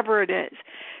 SA, whatever it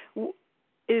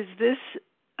is this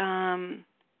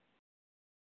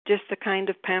just the kind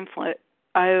of pamphlet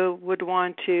I would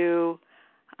want to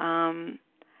hand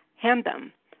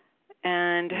them?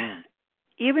 And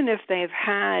even if they've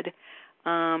had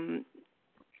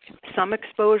some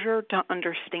exposure to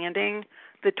understanding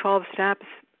the 12 steps,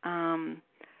 and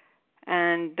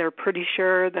they're pretty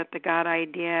sure that the God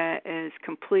idea is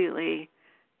completely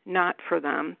not for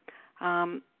them.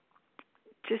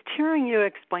 Just hearing you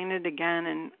explain it again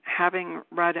and having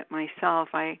read it myself,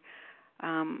 I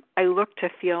look to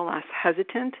feel less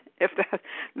hesitant, if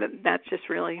that's just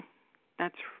really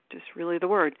the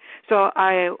word. So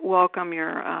I welcome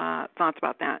your thoughts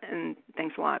about that, and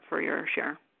thanks a lot for your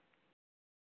share.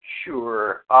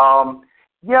 Sure.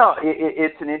 Yeah,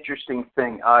 it's an interesting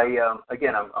thing. I'm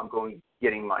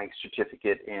getting my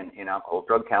certificate in alcohol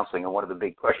drug counseling, and one of the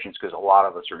big questions, because a lot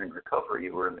of us are in recovery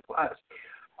who are in the class,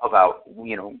 about,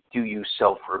 do you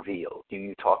self-reveal? Do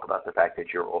you talk about the fact that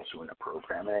you're also in a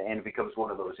program? And it becomes one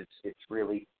of those, it's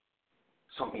really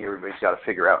something everybody's got to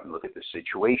figure out and look at the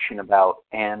situation about.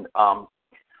 And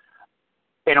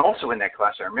also in that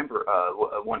class, I remember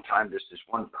one time there's this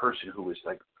one person who was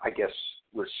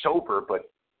was sober, but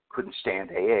couldn't stand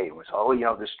AA. It was,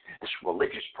 this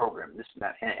religious program, this and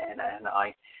that. And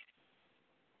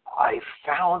I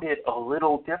found it a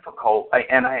little difficult.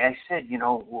 I said,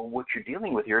 what you're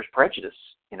dealing with here is prejudice,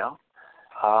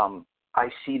 I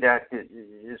see that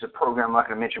there's a program, I'm not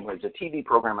going to mention what, it's a TV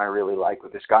program I really like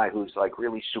with this guy who's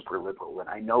really super liberal. And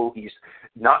I know he's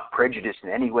not prejudiced in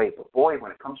any way, but boy,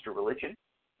 when it comes to religion,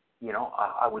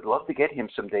 I would love to get him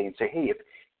someday and say, hey,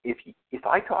 if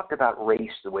I talked about race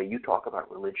the way you talk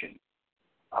about religion,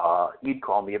 you'd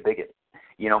call me a bigot,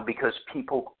 because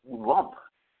people lump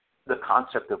the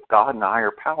concept of God and a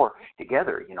higher power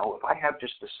together. If I have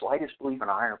just the slightest belief in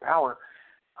a higher power,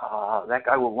 that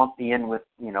guy will lump me in with,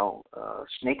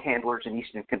 snake handlers in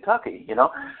Eastern Kentucky,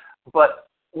 But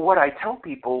what I tell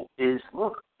people is,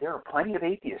 look, there are plenty of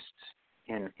atheists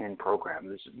in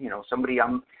programs. Somebody,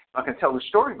 I'm not going to tell the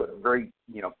story, but a very,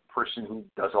 person who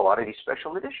does a lot of these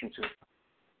special editions who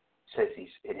says he's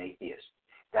an atheist.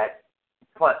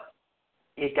 But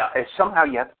somehow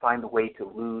you have to find a way to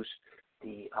lose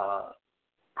the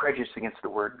prejudice against the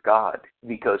word God,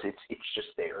 because it's just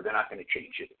there. They're not going to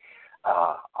change it.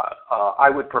 I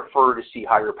would prefer to see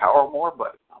higher power more,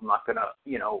 but I'm not going to,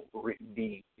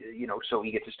 be, so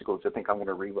egotistical to think I'm going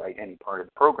to rewrite any part of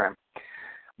the program.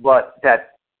 But that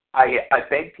I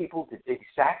beg people to do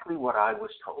exactly what I was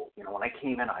told. When I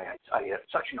came in, I had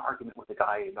such an argument with the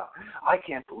guy about, I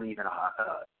can't believe in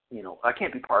I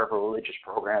can't be part of a religious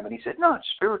program. And he said, no, it's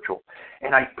spiritual.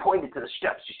 And I pointed to the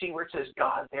steps. You see where it says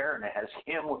God there, and it has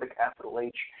him with a capital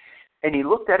H. And he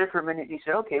looked at it for a minute, and he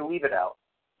said, okay, leave it out.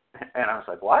 And I was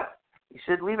like, what? He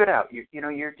said, leave it out.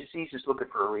 Your disease is looking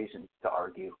for a reason to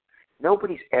argue.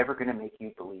 Nobody's ever going to make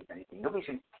you believe anything. Nobody's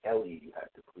going to tell you you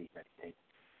have to believe anything.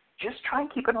 Just try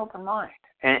and keep an open mind.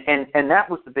 And that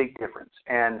was the big difference.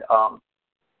 And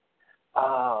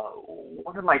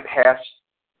one of my past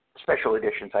special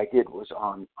editions I did was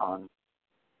on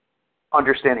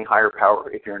understanding higher power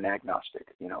if you're an agnostic,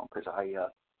 because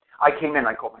I came in,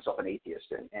 I called myself an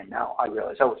atheist, and now I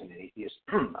realize I wasn't an atheist.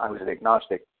 I was an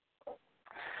agnostic.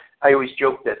 I always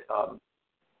joke that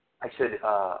I said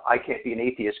I can't be an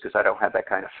atheist because I don't have that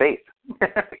kind of faith,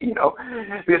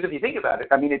 because if you think about it,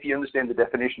 if you understand the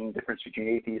definition and difference between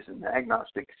atheism and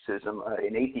agnosticism,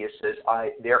 an atheist says,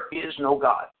 there is no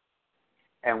God.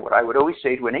 And what I would always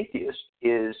say to an atheist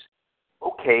is,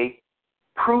 okay,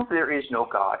 prove there is no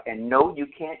God, and no, you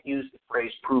can't use the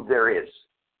phrase prove there is.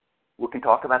 We can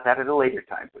talk about that at a later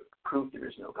time, but prove there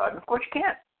is no God. And of course you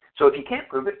can't. So if you can't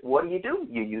prove it, what do?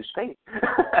 You use faith,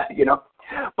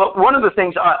 But one of the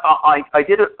things I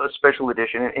did a special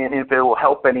edition, and if it will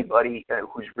help anybody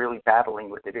who's really battling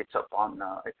with it, it's up on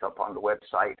the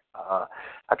website.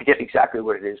 I forget exactly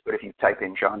what it is, but if you type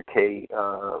in John K.,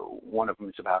 one of them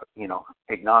is about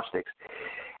agnostics,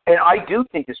 And I do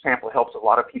think this pamphlet helps a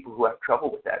lot of people who have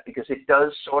trouble with that, because it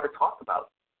does sort of talk about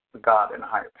God and a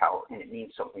higher power, and it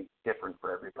means something different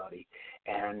for everybody.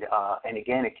 And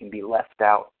again, it can be left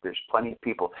out. There's plenty of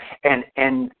people, and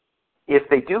if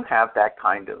they do have that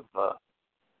kind of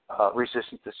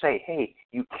resistance to say, hey,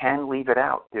 you can leave it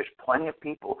out. There's plenty of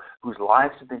people whose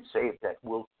lives have been saved that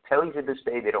will tell you to this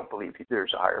day they don't believe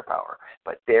there's a higher power,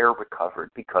 but they're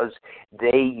recovered because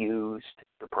they used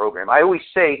the program. I always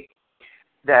say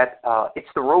that it's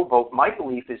the rowboat. My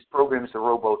belief is program is the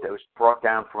rowboat that was brought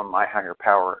down from my higher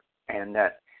power, and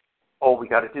that all we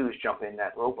got to do is jump in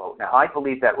that rowboat. Now, I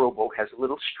believe that rowboat has a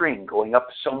little string going up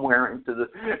somewhere into the,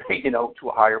 to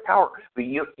a higher power. But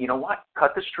you know what?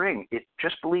 Cut the string.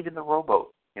 Just believe in the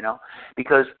rowboat,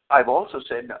 because I've also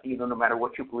said, no matter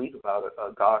what you believe about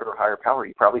a God or a higher power,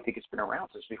 you probably think it's been around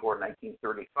since before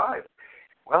 1935.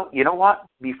 Well, you know what?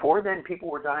 Before then,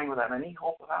 people were dying without any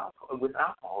hope with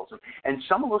alcoholism. And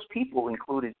some of those people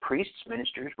included priests,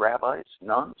 ministers, rabbis,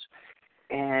 nuns.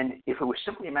 And if it was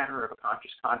simply a matter of a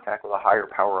conscious contact with a higher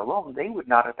power alone, they would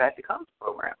not have had to come to the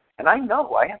program. And I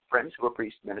know I have friends who are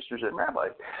priests, ministers, and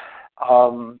rabbis.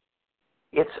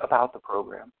 It's about the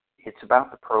program. It's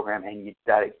about the program, and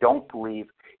that I don't believe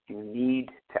you need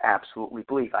to absolutely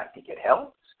believe. I think it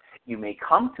helps. You may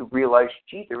come to realize,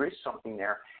 gee, there is something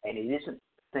there, and it isn't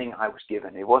the thing I was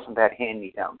given. It wasn't that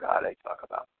hand-me-down God I talk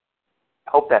about.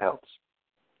 I hope that helps.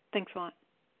 Thanks a lot.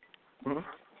 Mm-hmm.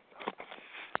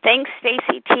 Thanks,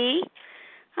 Stacy T.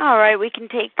 All right, we can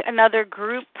take another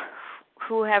group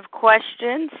who have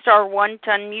questions. Star 1 to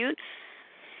unmute.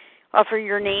 Offer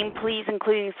your name, please,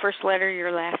 including the first letter of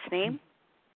your last name.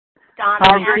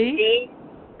 Donna D.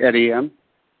 Eddie M.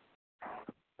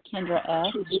 Kendra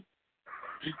S.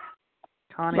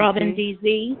 Connie Robin T.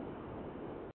 DZ.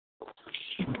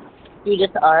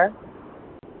 Judith R.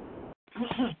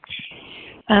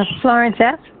 Florence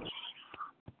F.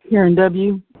 Karen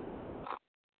W.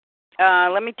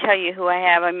 Let me tell you who I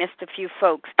have. I missed a few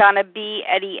folks. Donna B.,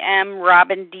 Eddie M.,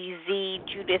 Robin DZ,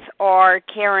 Judith R.,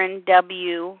 Karen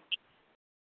W.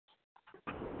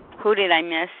 Who did I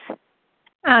miss?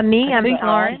 Me. I'm think,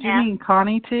 Florence. Do you mean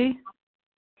Connie T?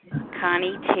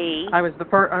 Connie T. I was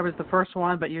the first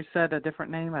one, but you said a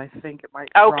different name. I think it might.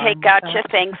 Okay, gotcha.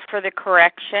 Thanks for the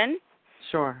correction.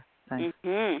 Sure. Thanks.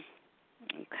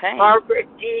 Okay. Margaret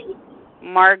D.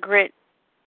 Margaret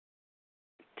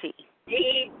T.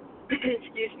 D.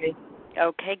 Excuse me.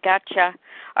 Okay, gotcha.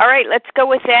 All right, let's go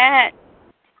with that.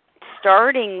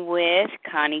 Starting with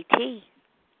Connie T.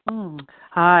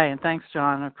 Hi, and thanks,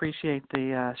 John. I appreciate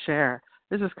the share.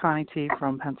 This is Connie T.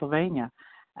 from Pennsylvania.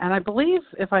 And I believe,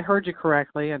 if I heard you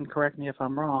correctly, and correct me if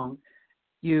I'm wrong,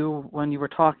 when you were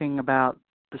talking about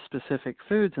the specific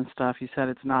foods and stuff, you said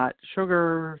it's not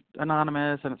sugar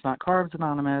anonymous and it's not carbs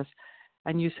anonymous.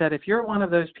 And you said if you're one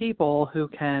of those people who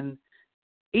can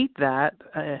eat that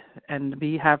and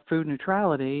have food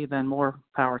neutrality, then more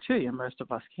power to you. Most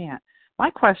of us can't. My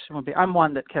question would be, I'm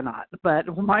one that cannot, but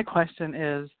my question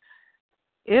is,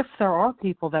 if there are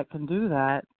people that can do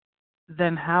that,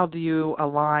 then how do you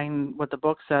align what the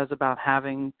book says about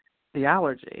having the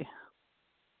allergy?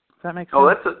 Does that make sense? Oh,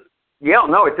 it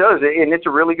does. And it's a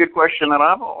really good question that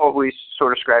I've always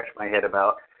sort of scratched my head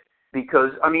about.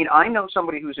 Because, I know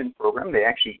somebody who's in the program. They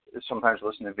actually sometimes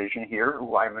listen to Vision here,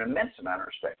 who I have an immense amount of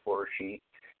respect for. She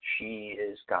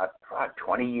has got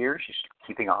 20 years. She's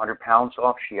keeping 100 pounds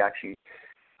off. She actually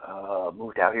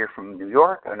moved out here from New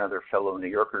York, another fellow New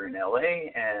Yorker in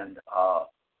L.A., and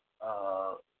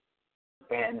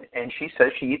she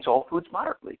says she eats all foods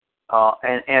moderately.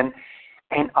 And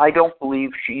I don't believe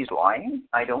she's lying.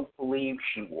 I don't believe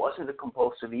she wasn't a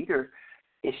compulsive eater.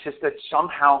 It's just that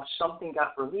somehow something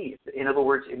got relieved. In other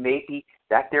words, it may be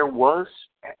that there was,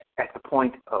 at the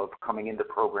point of coming into the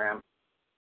program,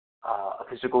 a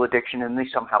physical addiction, and they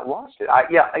somehow lost it.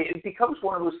 It becomes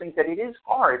one of those things that it is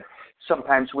hard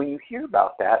sometimes when you hear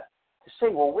about that to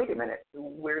say, well, wait a minute,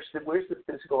 where's the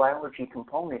physical allergy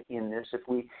component in this? If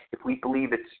we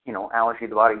believe it's allergy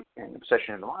of the body and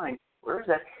obsession of the mind, where is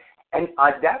that? And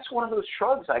that's one of those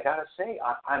shrugs. I gotta say,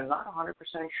 I'm not 100%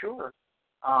 sure.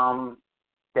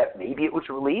 That maybe it was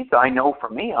relieved. I know for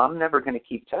me, I'm never going to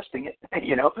keep testing it.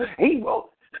 Hey, well,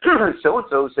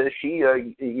 so-and-so says she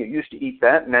used to eat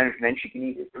that, and then she can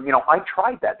eat it. I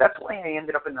tried that. That's why I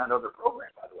ended up in that other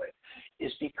program, by the way,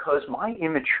 is because my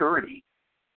immaturity,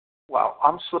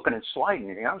 I'm slipping and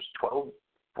sliding. I was 12,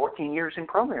 14 years in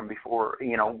program before,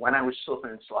 when I was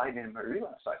slipping and sliding in my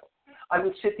relapse cycle. I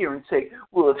would sit there and say,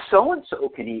 well, if so-and-so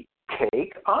can eat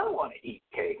cake, I want to eat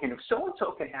cake. And if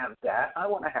so-and-so can have that, I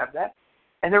want to have that.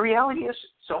 And the reality is,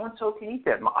 so-and-so can eat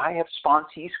that. I have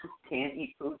sponsees who can't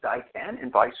eat foods I can,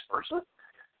 and vice versa.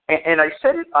 And I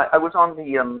said it. I was on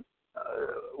the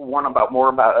one about more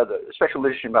about the special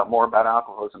edition about more about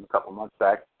alcoholism a couple of months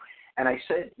back, and I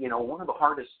said, one of the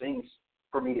hardest things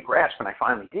for me to grasp, and I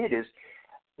finally did, is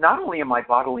not only am I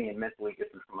bodily and mentally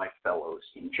different from my fellows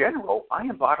in general, I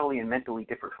am bodily and mentally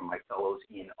different from my fellows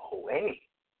in OA,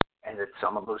 and that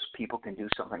some of those people can do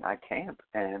something I can't.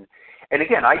 And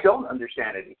again, I don't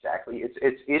understand it exactly.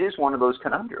 It is one of those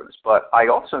conundrums, but I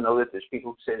also know that there's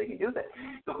people who say they can do that.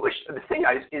 The thing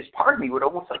is part of me would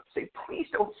almost like to say, please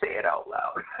don't say it out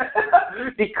loud,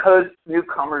 because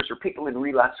newcomers or people in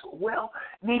relapse, well,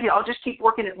 maybe I'll just keep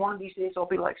working it. One of these days I'll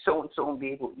be like so-and-so and be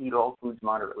able to eat all foods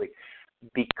moderately,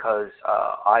 because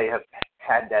I have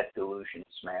had that delusion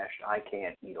smashed. I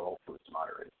can't eat all foods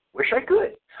moderately. Wish I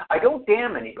could. I don't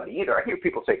damn anybody either. I hear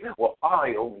people say, well,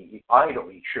 I don't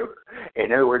eat sugar.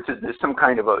 In other words, there's some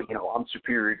kind of I'm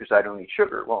superior because I don't eat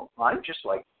sugar. Well, I'm just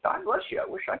like, God bless you. I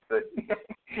wish I could.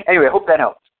 Anyway, I hope that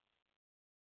helps.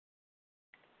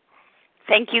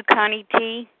 Thank you, Connie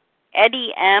T.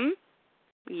 Eddie M.,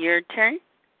 your turn.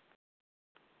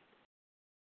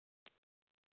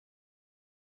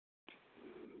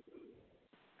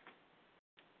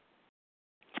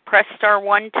 Press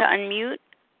 *1 to unmute.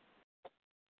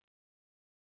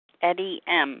 Eddie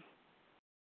M.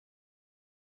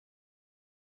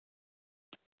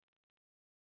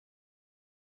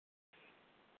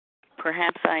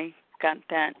 Perhaps I got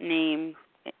that name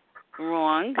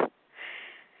wrong.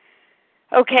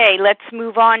 Okay, let's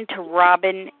move on to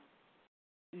Robin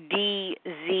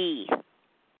DZ.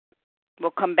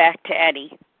 We'll come back to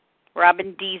Eddie.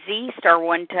 Robin DZ,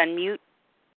 *1 to unmute.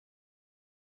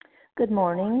 Good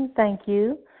morning. Thank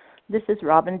you. This is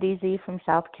Robin DZ from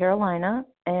South Carolina,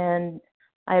 and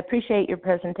I appreciate your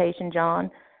presentation, John.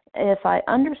 If I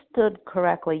understood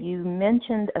correctly, you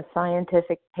mentioned a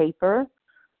scientific paper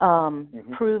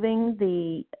proving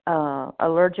the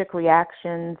allergic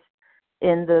reactions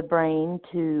in the brain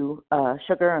to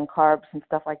sugar and carbs and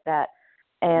stuff like that.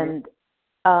 And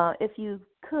if you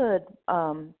could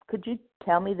you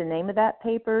tell me the name of that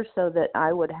paper so that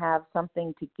I would have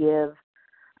something to give,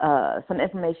 some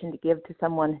information to give to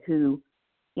someone who,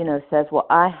 says, well,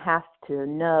 I have to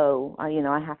know,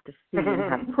 I have to see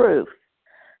and have proof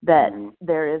that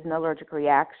there is an allergic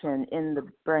reaction in the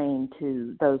brain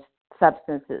to those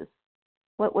substances.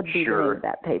 What would be the name of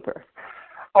that paper?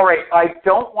 All right. I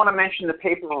don't want to mention the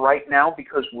paper right now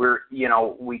because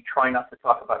we try not to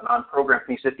talk about non-program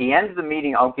things. At the end of the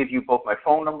meeting, I'll give you both my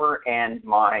phone number and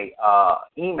my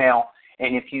email.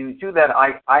 And if you do that,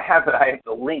 I have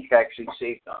the link actually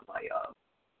saved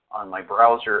on my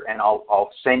browser, and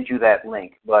I'll send you that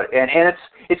link. But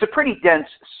it's a pretty dense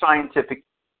scientific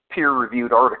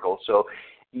peer-reviewed article, so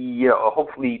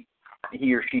hopefully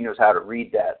he or she knows how to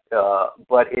read that.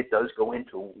 But it does go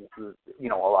into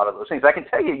a lot of those things. I can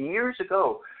tell you, years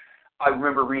ago, I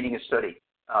remember reading a study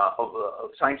of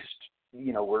scientists.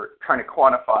 Were trying to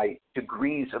quantify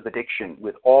degrees of addiction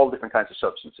with all different kinds of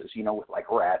substances. With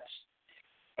like rats.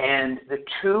 And the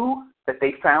two that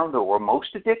they found that were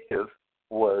most addictive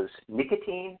was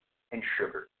nicotine and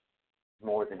sugar,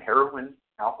 more than heroin,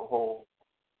 alcohol,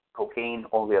 cocaine,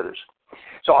 all the others.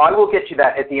 So I will get you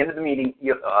that at the end of the meeting.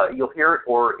 You'll hear it,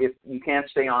 or if you can't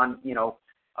stay on,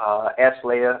 ask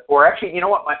Leah. Or actually, you know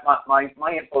what? My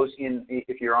info's in.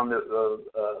 If you're on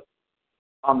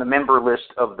the member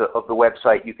list of the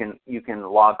website, you can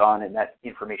log on, and that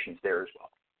information's there as well.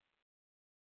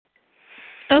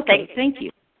 Okay, thank you.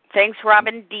 Thanks,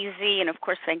 Robin DZ, and of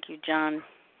course, thank you, John,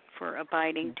 for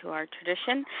abiding to our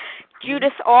tradition.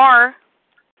 Judith R.,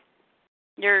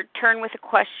 your turn with a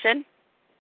question.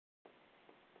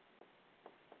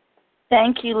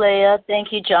 Thank you, Leah.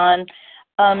 Thank you, John.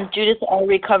 Judith R.,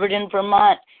 recovered in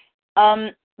Vermont.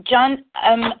 John,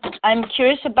 I'm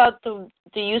curious about the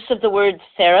use of the word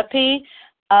therapy.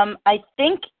 I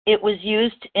think it was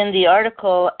used in the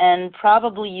article and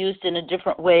probably used in a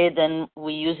different way than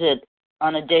we use it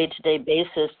on a day-to-day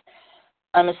basis.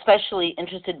 I'm especially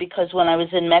interested because when I was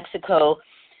in Mexico,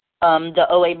 the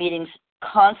OA meetings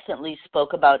constantly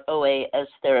spoke about OA as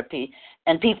therapy,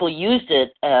 and people used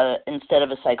it instead of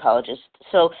a psychologist.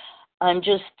 So I'm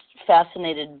just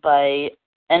fascinated by,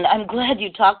 and I'm glad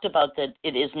you talked about that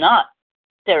it is not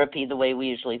therapy the way we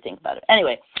usually think about it.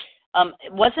 Anyway,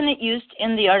 wasn't it used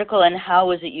in the article, and how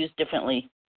was it used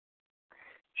differently?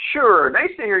 Sure.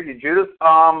 Nice to hear you, Judith.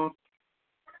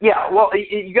 Yeah, well,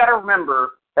 you got to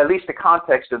remember, at least the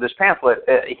context of this pamphlet,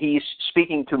 he's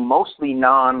speaking to mostly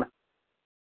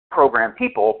non-program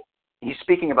people. He's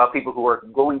speaking about people who are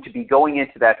going to be going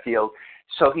into that field.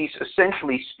 So he's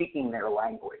essentially speaking their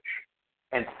language,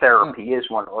 and therapy is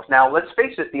one of those. Now, let's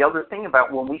face it, the other thing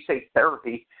about when we say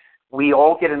therapy, we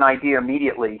all get an idea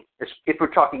immediately, if we're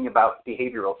talking about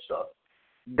behavioral stuff,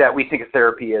 that we think of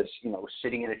therapy as,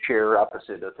 sitting in a chair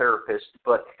opposite a therapist.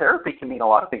 But therapy can mean a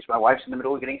lot of things. My wife's in the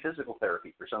middle of getting physical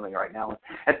therapy for something right now.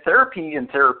 And therapy and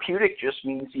therapeutic just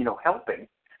means, helping.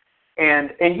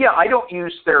 And yeah, I don't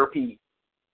use therapy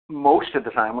most of the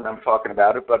time when I'm talking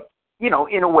about it, but in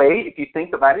a way, if you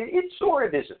think about it, it sort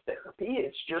of is a therapy.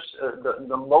 It's just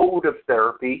the mode of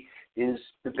therapy is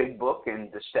the big book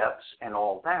and the steps and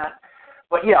all that.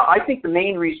 But yeah, I think the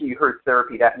main reason you heard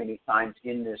therapy that many times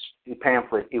in this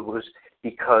pamphlet, it was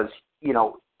because,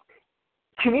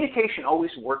 communication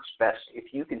always works best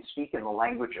if you can speak in the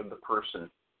language of the person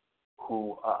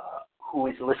who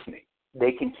is listening.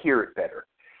 They can hear it better.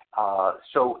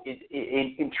 So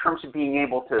in terms of being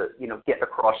able to, get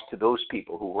across to those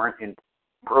people who weren't in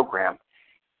program,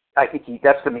 I think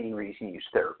that's the main reason you use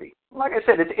therapy. Like I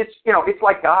said, it's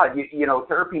like God.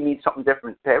 Therapy means something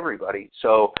different to everybody.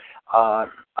 So I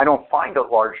don't find a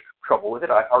large trouble with it.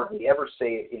 I hardly ever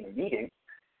say it in a meeting.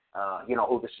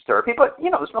 Oh, this is therapy. But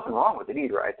there's nothing wrong with it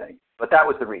either, I think. But that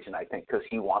was the reason, I think, because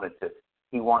he wanted to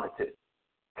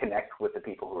connect with the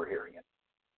people who were hearing it.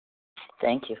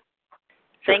 Thank you.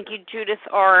 Sure. Thank you, Judith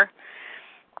R.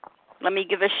 Let me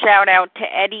give a shout out to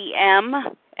Eddie M.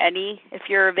 Eddie, if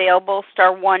you're available,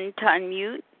 star 1 to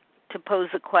unmute to pose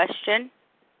a question.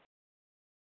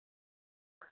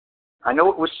 I know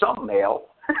it was some male.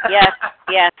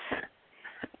 Yes.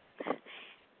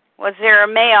 Was there a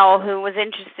male who was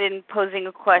interested in posing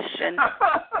a question?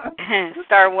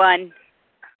 Star 1.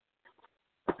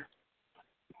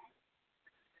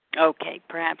 Okay,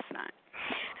 perhaps not.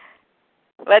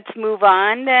 Let's move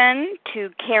on then to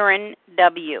Karen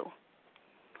W.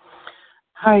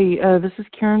 Hi, this is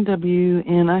Karen W.,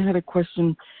 and I had a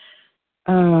question.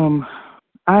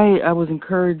 I was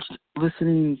encouraged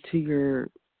listening to your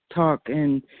talk,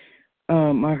 and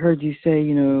I heard you say,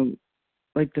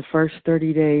 like the first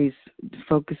 30 days,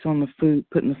 focus on the food,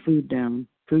 putting the food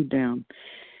down.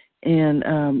 And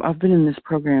I've been in this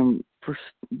program for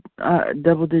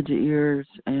double-digit years,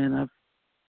 and I've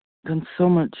done so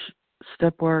much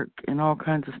step work and all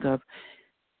kinds of stuff,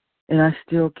 and I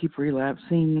still keep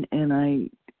relapsing, and I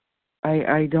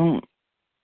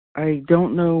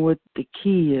don't know what the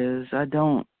key is. I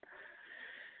don't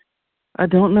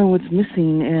know what's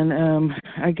missing, and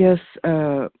I guess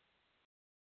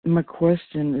my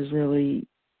question is really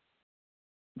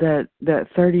that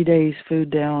 30 days food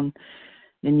down,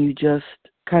 and you just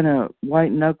kind of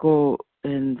white knuckle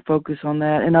and focus on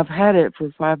that. And I've had it for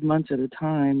 5 months at a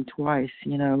time, twice,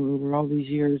 over all these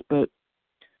years, but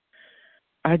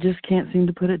I just can't seem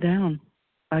to put it down.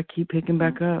 I keep picking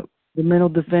back up. The mental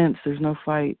defense, there's no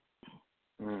fight.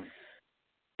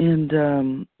 And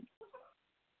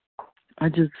I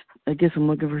guess I'm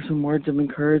looking for some words of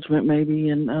encouragement maybe.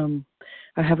 And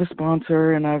I have a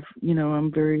sponsor, and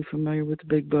I'm very familiar with the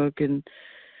big book, and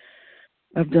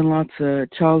I've done lots of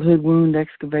childhood wound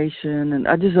excavation, and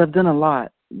I've done a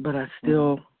lot, but I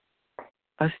still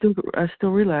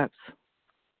relapse.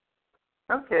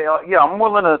 Okay, I'm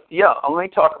willing to. Let me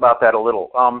talk about that a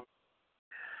little.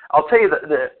 I'll tell you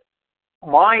that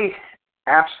my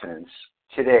abstinence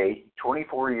today,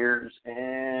 24 years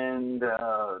and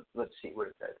let's see, what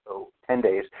is that? 10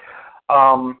 days.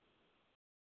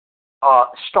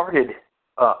 Started.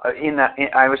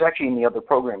 I was actually in the other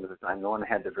program at the time, the one that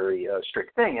had the very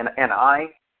strict thing, and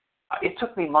it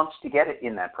took me months to get it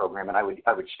in that program, and I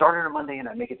would start it on Monday and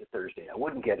I'd make it to Thursday. I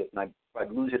wouldn't get it, and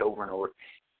I'd lose it over and over.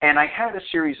 And I had a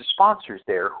series of sponsors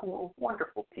there who were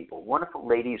wonderful people, wonderful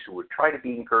ladies who would try to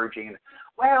be encouraging and,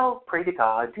 well, pray to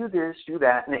God, do this, do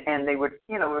that, and they would,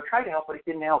 would try to help, but it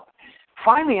didn't help.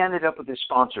 Finally, I ended up with this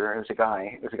sponsor. It was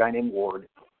a guy named Ward.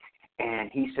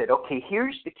 And he said, okay,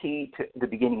 here's the key to the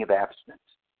beginning of abstinence.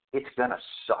 It's going to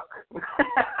suck.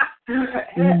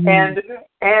 And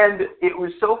it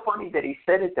was so funny that he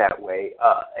said it that way.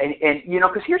 And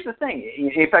because here's the thing.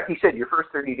 In fact, he said your first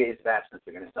 30 days of abstinence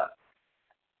are going to suck.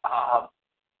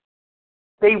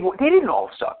 They didn't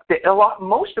all suck.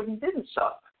 Most of them didn't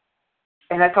suck.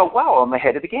 And I thought, wow, I'm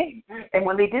ahead of the game. And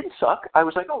when they didn't suck, I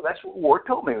was like, oh, that's what Ward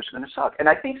told me it was going to suck. And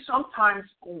I think sometimes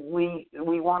we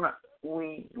want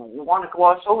to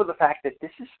gloss over the fact that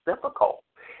this is difficult.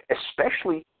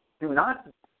 Especially, do not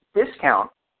discount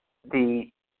the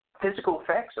physical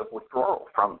effects of withdrawal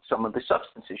from some of the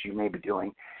substances you may be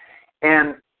doing.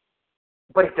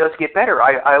 But it does get better.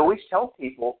 I always tell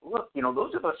people, look,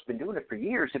 those of us who've been doing it for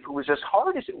years, if it was as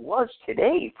hard as it was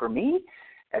today for me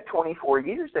at 24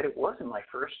 years that it was in my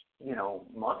first,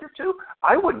 month or two,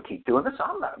 I wouldn't keep doing this.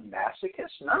 I'm not a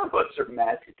masochist. None of us are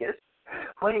masochists.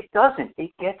 But it doesn't.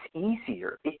 It gets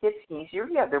easier.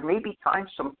 Yeah, there may be times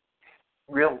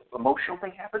real emotional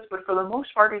thing happens, but for the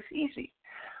most part, it's easy.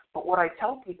 But what I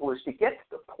tell people is to get to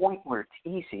the point where it's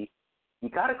easy, you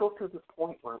got to go through the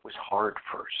point where it was hard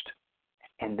first,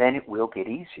 and then it will get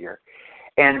easier.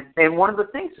 And one of the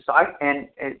things is and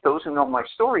those who know my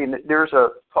story, and there's a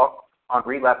talk on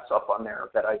relapse up on there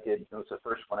that I did. It was the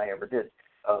first one I ever did,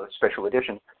 special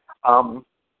edition.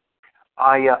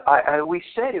 I always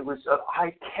said it was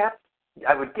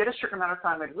I would get a certain amount of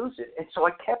time, I'd lose it, and so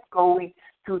I kept going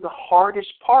through the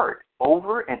hardest part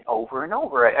over and over and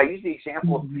over. I use the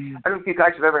example of, I don't know if you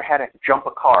guys have ever had to jump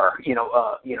a car,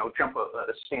 jump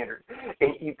a standard,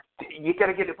 and you got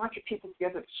to get a bunch of people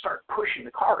together to start pushing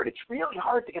the car, and it's really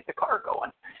hard to get the car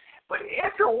going. But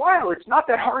after a while, it's not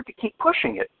that hard to keep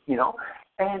pushing it,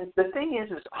 And the thing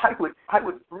is I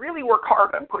would really work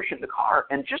hard on pushing the car,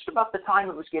 and just about the time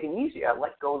it was getting easy, I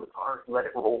let go of the car and let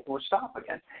it roll to a stop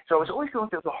again. So I was always going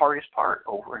through the hardest part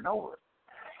over and over.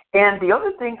 And the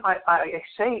other thing I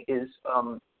say is,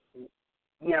 I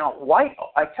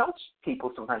tell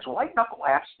people sometimes white knuckle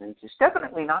abstinence is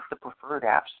definitely not the preferred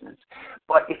abstinence.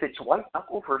 But if it's white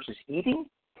knuckle versus eating,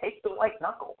 take the white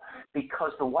knuckle,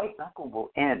 because the white knuckle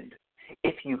will end.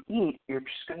 If you eat, you're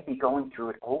just going to be going through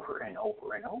it over and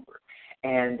over and over.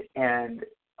 And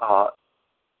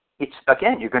it's,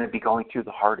 again, you're going to be going through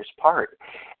the hardest part.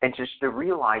 And just to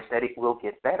realize that it will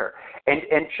get better.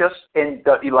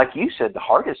 Like you said, the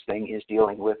hardest thing is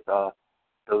dealing with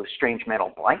those strange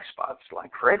mental blank spots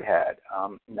like Fred had.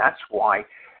 And that's why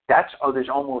there's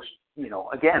almost,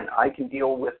 again, I can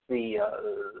deal with the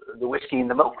whiskey and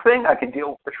the milk thing. I can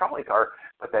deal with the trolley car.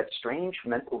 But that strange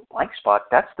mental blank spot,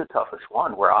 that's the toughest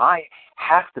one, where I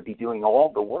have to be doing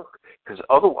all the work, because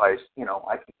otherwise,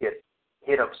 I could get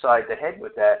hit upside the head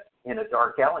with that in a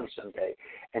dark alley someday.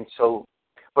 And so,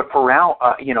 but for now,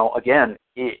 again,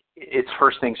 it's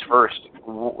first things first.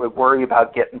 Worry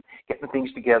about getting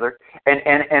things together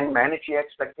and manage the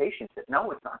expectations that no,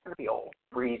 it's not going to be all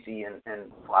breezy and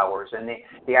flowers, and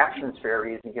the abstinence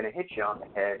fairy isn't going to hit you on the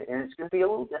head, and it's going to be a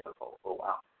little difficult for a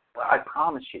while. But I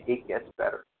promise you, it gets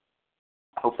better.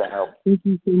 I hope that helps. Thank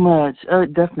you so much.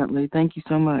 Definitely. Thank you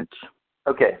so much.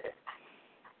 Okay.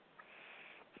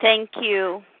 Thank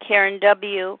you, Karen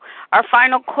W. Our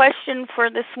final question for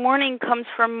this morning comes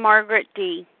from Margaret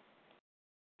D.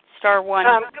 Star 1.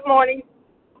 Good morning.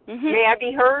 Mm-hmm. May I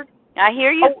be heard? I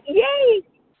hear you. Oh, yay!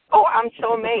 Oh, I'm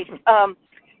so amazed.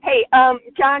 Hey,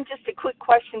 John, just a quick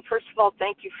question. First of all,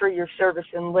 thank you for your service,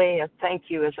 and Leah, thank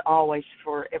you as always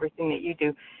for everything that you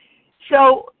do.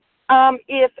 So,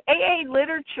 if AA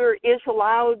literature is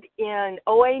allowed in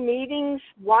OA meetings,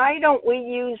 why don't we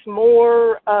use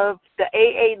more of the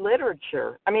AA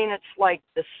literature? I mean, it's like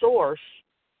the source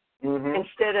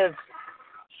instead of,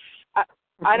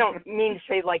 I don't mean to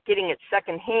say like getting it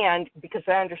secondhand, because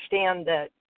I understand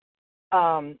that,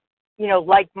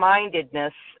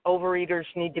 like-mindedness, overeaters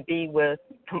need to be with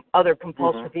other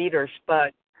compulsive eaters,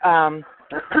 but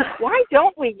why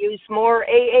don't we use more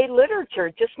AA literature?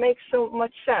 It just makes so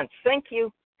much sense. Thank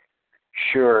you.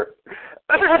 Sure.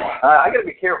 I got to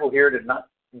be careful here to not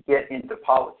get into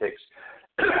politics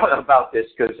about this,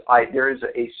 because there is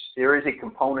a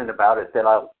component about it that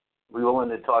I'll be willing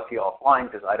to talk to you offline,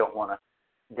 because I don't want to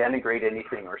denigrate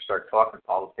anything or start talking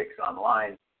politics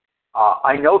online.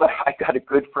 I know that I got a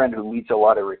good friend who leads a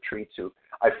lot of retreats who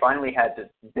I finally had to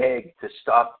beg to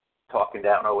stop talking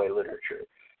down OA literature,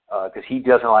 because he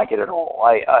doesn't like it at all.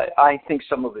 I think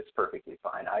some of it's perfectly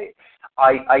fine.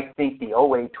 I think the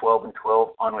OA 12 and 12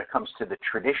 on when it comes to the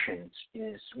traditions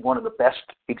is one of the best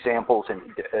examples and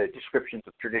descriptions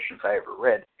of traditions I ever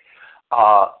read.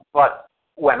 But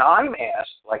when I'm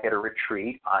asked, like at a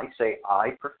retreat, I say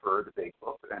I prefer the Big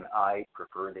Book and I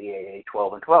prefer the AA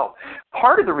 12 and 12.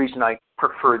 Part of the reason I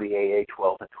prefer the AA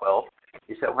 12 and 12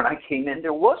 is that when I came in,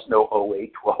 there was no OA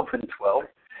 12 and 12.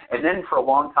 And then for a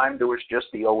long time, there was just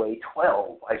the OA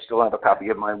 12. I still have a copy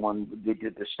of my one. They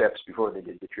did the steps before they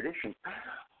did the tradition.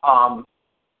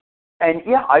 And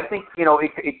yeah, I think,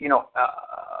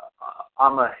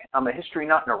 I'm a history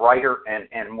nut and a writer,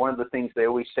 and one of the things they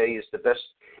always say is the best,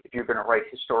 if you're going to write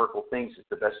historical things, is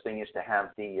the best thing is to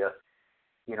have the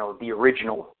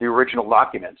original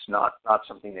documents, not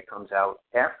something that comes out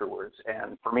afterwards.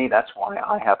 And for me, that's why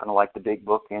I happen to like the Big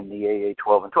Book and the AA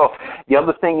 12 and 12. The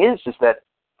other thing is that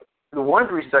one of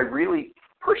the reasons I really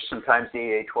push sometimes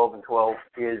the AA 12 and 12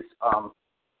 is,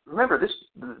 remember,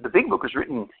 the Big Book was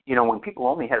written, when people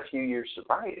only had a few years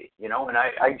sobriety, and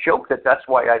I joke that that's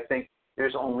why I think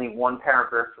there's only one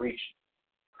paragraph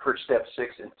for step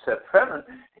 6 and step 7,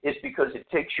 is because it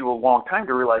takes you a long time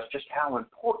to realize just how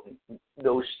important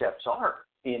those steps are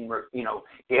in,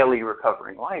 daily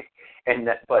recovering life.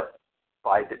 But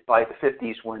by the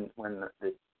 50s when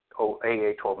the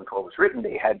AA 12 and 12 was written,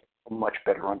 they had a much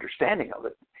better understanding of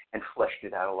it and fleshed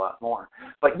it out a lot more.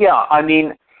 But yeah, I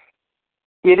mean,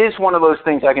 it is one of those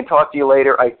things. I can talk to you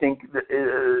later. I think that,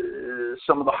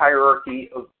 some of the hierarchy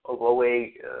of OA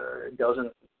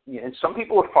doesn't, and some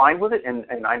people are fine with it,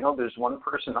 and I know there's one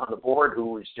person on the board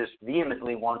who is just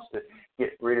vehemently wants to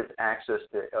get rid of access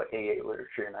to AA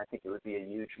literature, and I think it would be a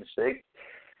huge mistake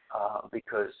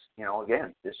because,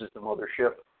 again, this is the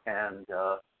mothership, and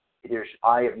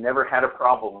I have never had a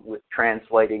problem with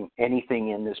translating anything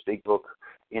in this big book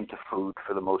into food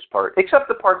for the most part, except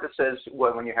the part that says,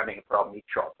 well, when you're having a problem, eat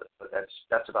chocolate. But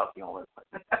that's about the only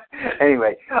one.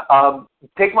 Anyway,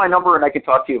 take my number and I can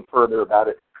talk to you further about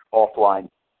it offline.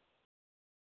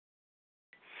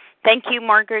 Thank you,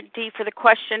 Margaret D., for the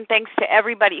question. Thanks to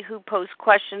everybody who posed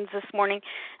questions this morning.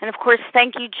 And, of course,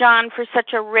 thank you, John, for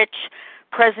such a rich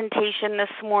presentation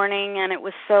this morning, and it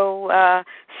was so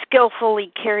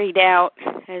skillfully carried out,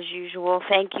 as usual.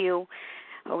 Thank you.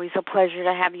 Always a pleasure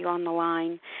to have you on the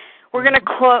line. We're going to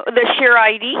close the share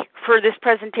ID for this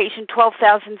presentation,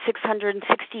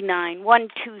 12,669,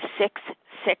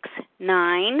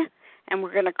 12669. And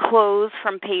we're going to close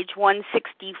from page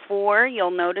 164.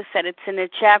 You'll notice that it's in a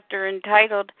chapter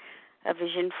entitled A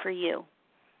Vision for You.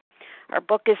 Our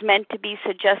book is meant to be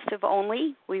suggestive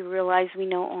only. We realize we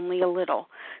know only a little.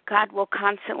 God will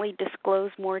constantly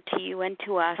disclose more to you and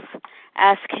to us.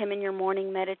 Ask Him in your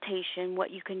morning meditation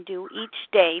what you can do each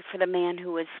day for the man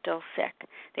who is still sick.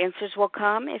 The answers will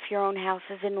come if your own house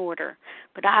is in order.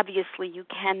 But obviously you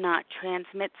cannot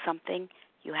transmit something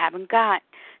you haven't got.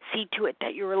 See to it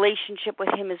that your relationship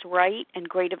with Him is right, and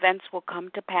great events will come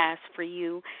to pass for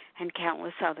you and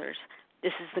countless others.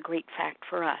 This is the great fact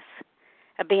for us.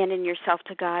 Abandon yourself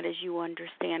to God as you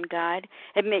understand God.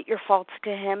 Admit your faults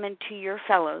to Him and to your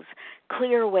fellows.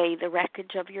 Clear away the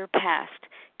wreckage of your past.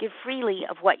 Give freely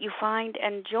of what you find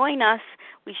and join us.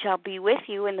 We shall be with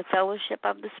you in the fellowship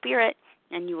of the Spirit,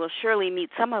 and you will surely meet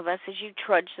some of us as you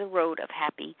trudge the road of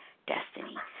happy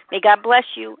destiny. May God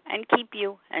bless you and keep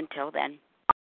you until then.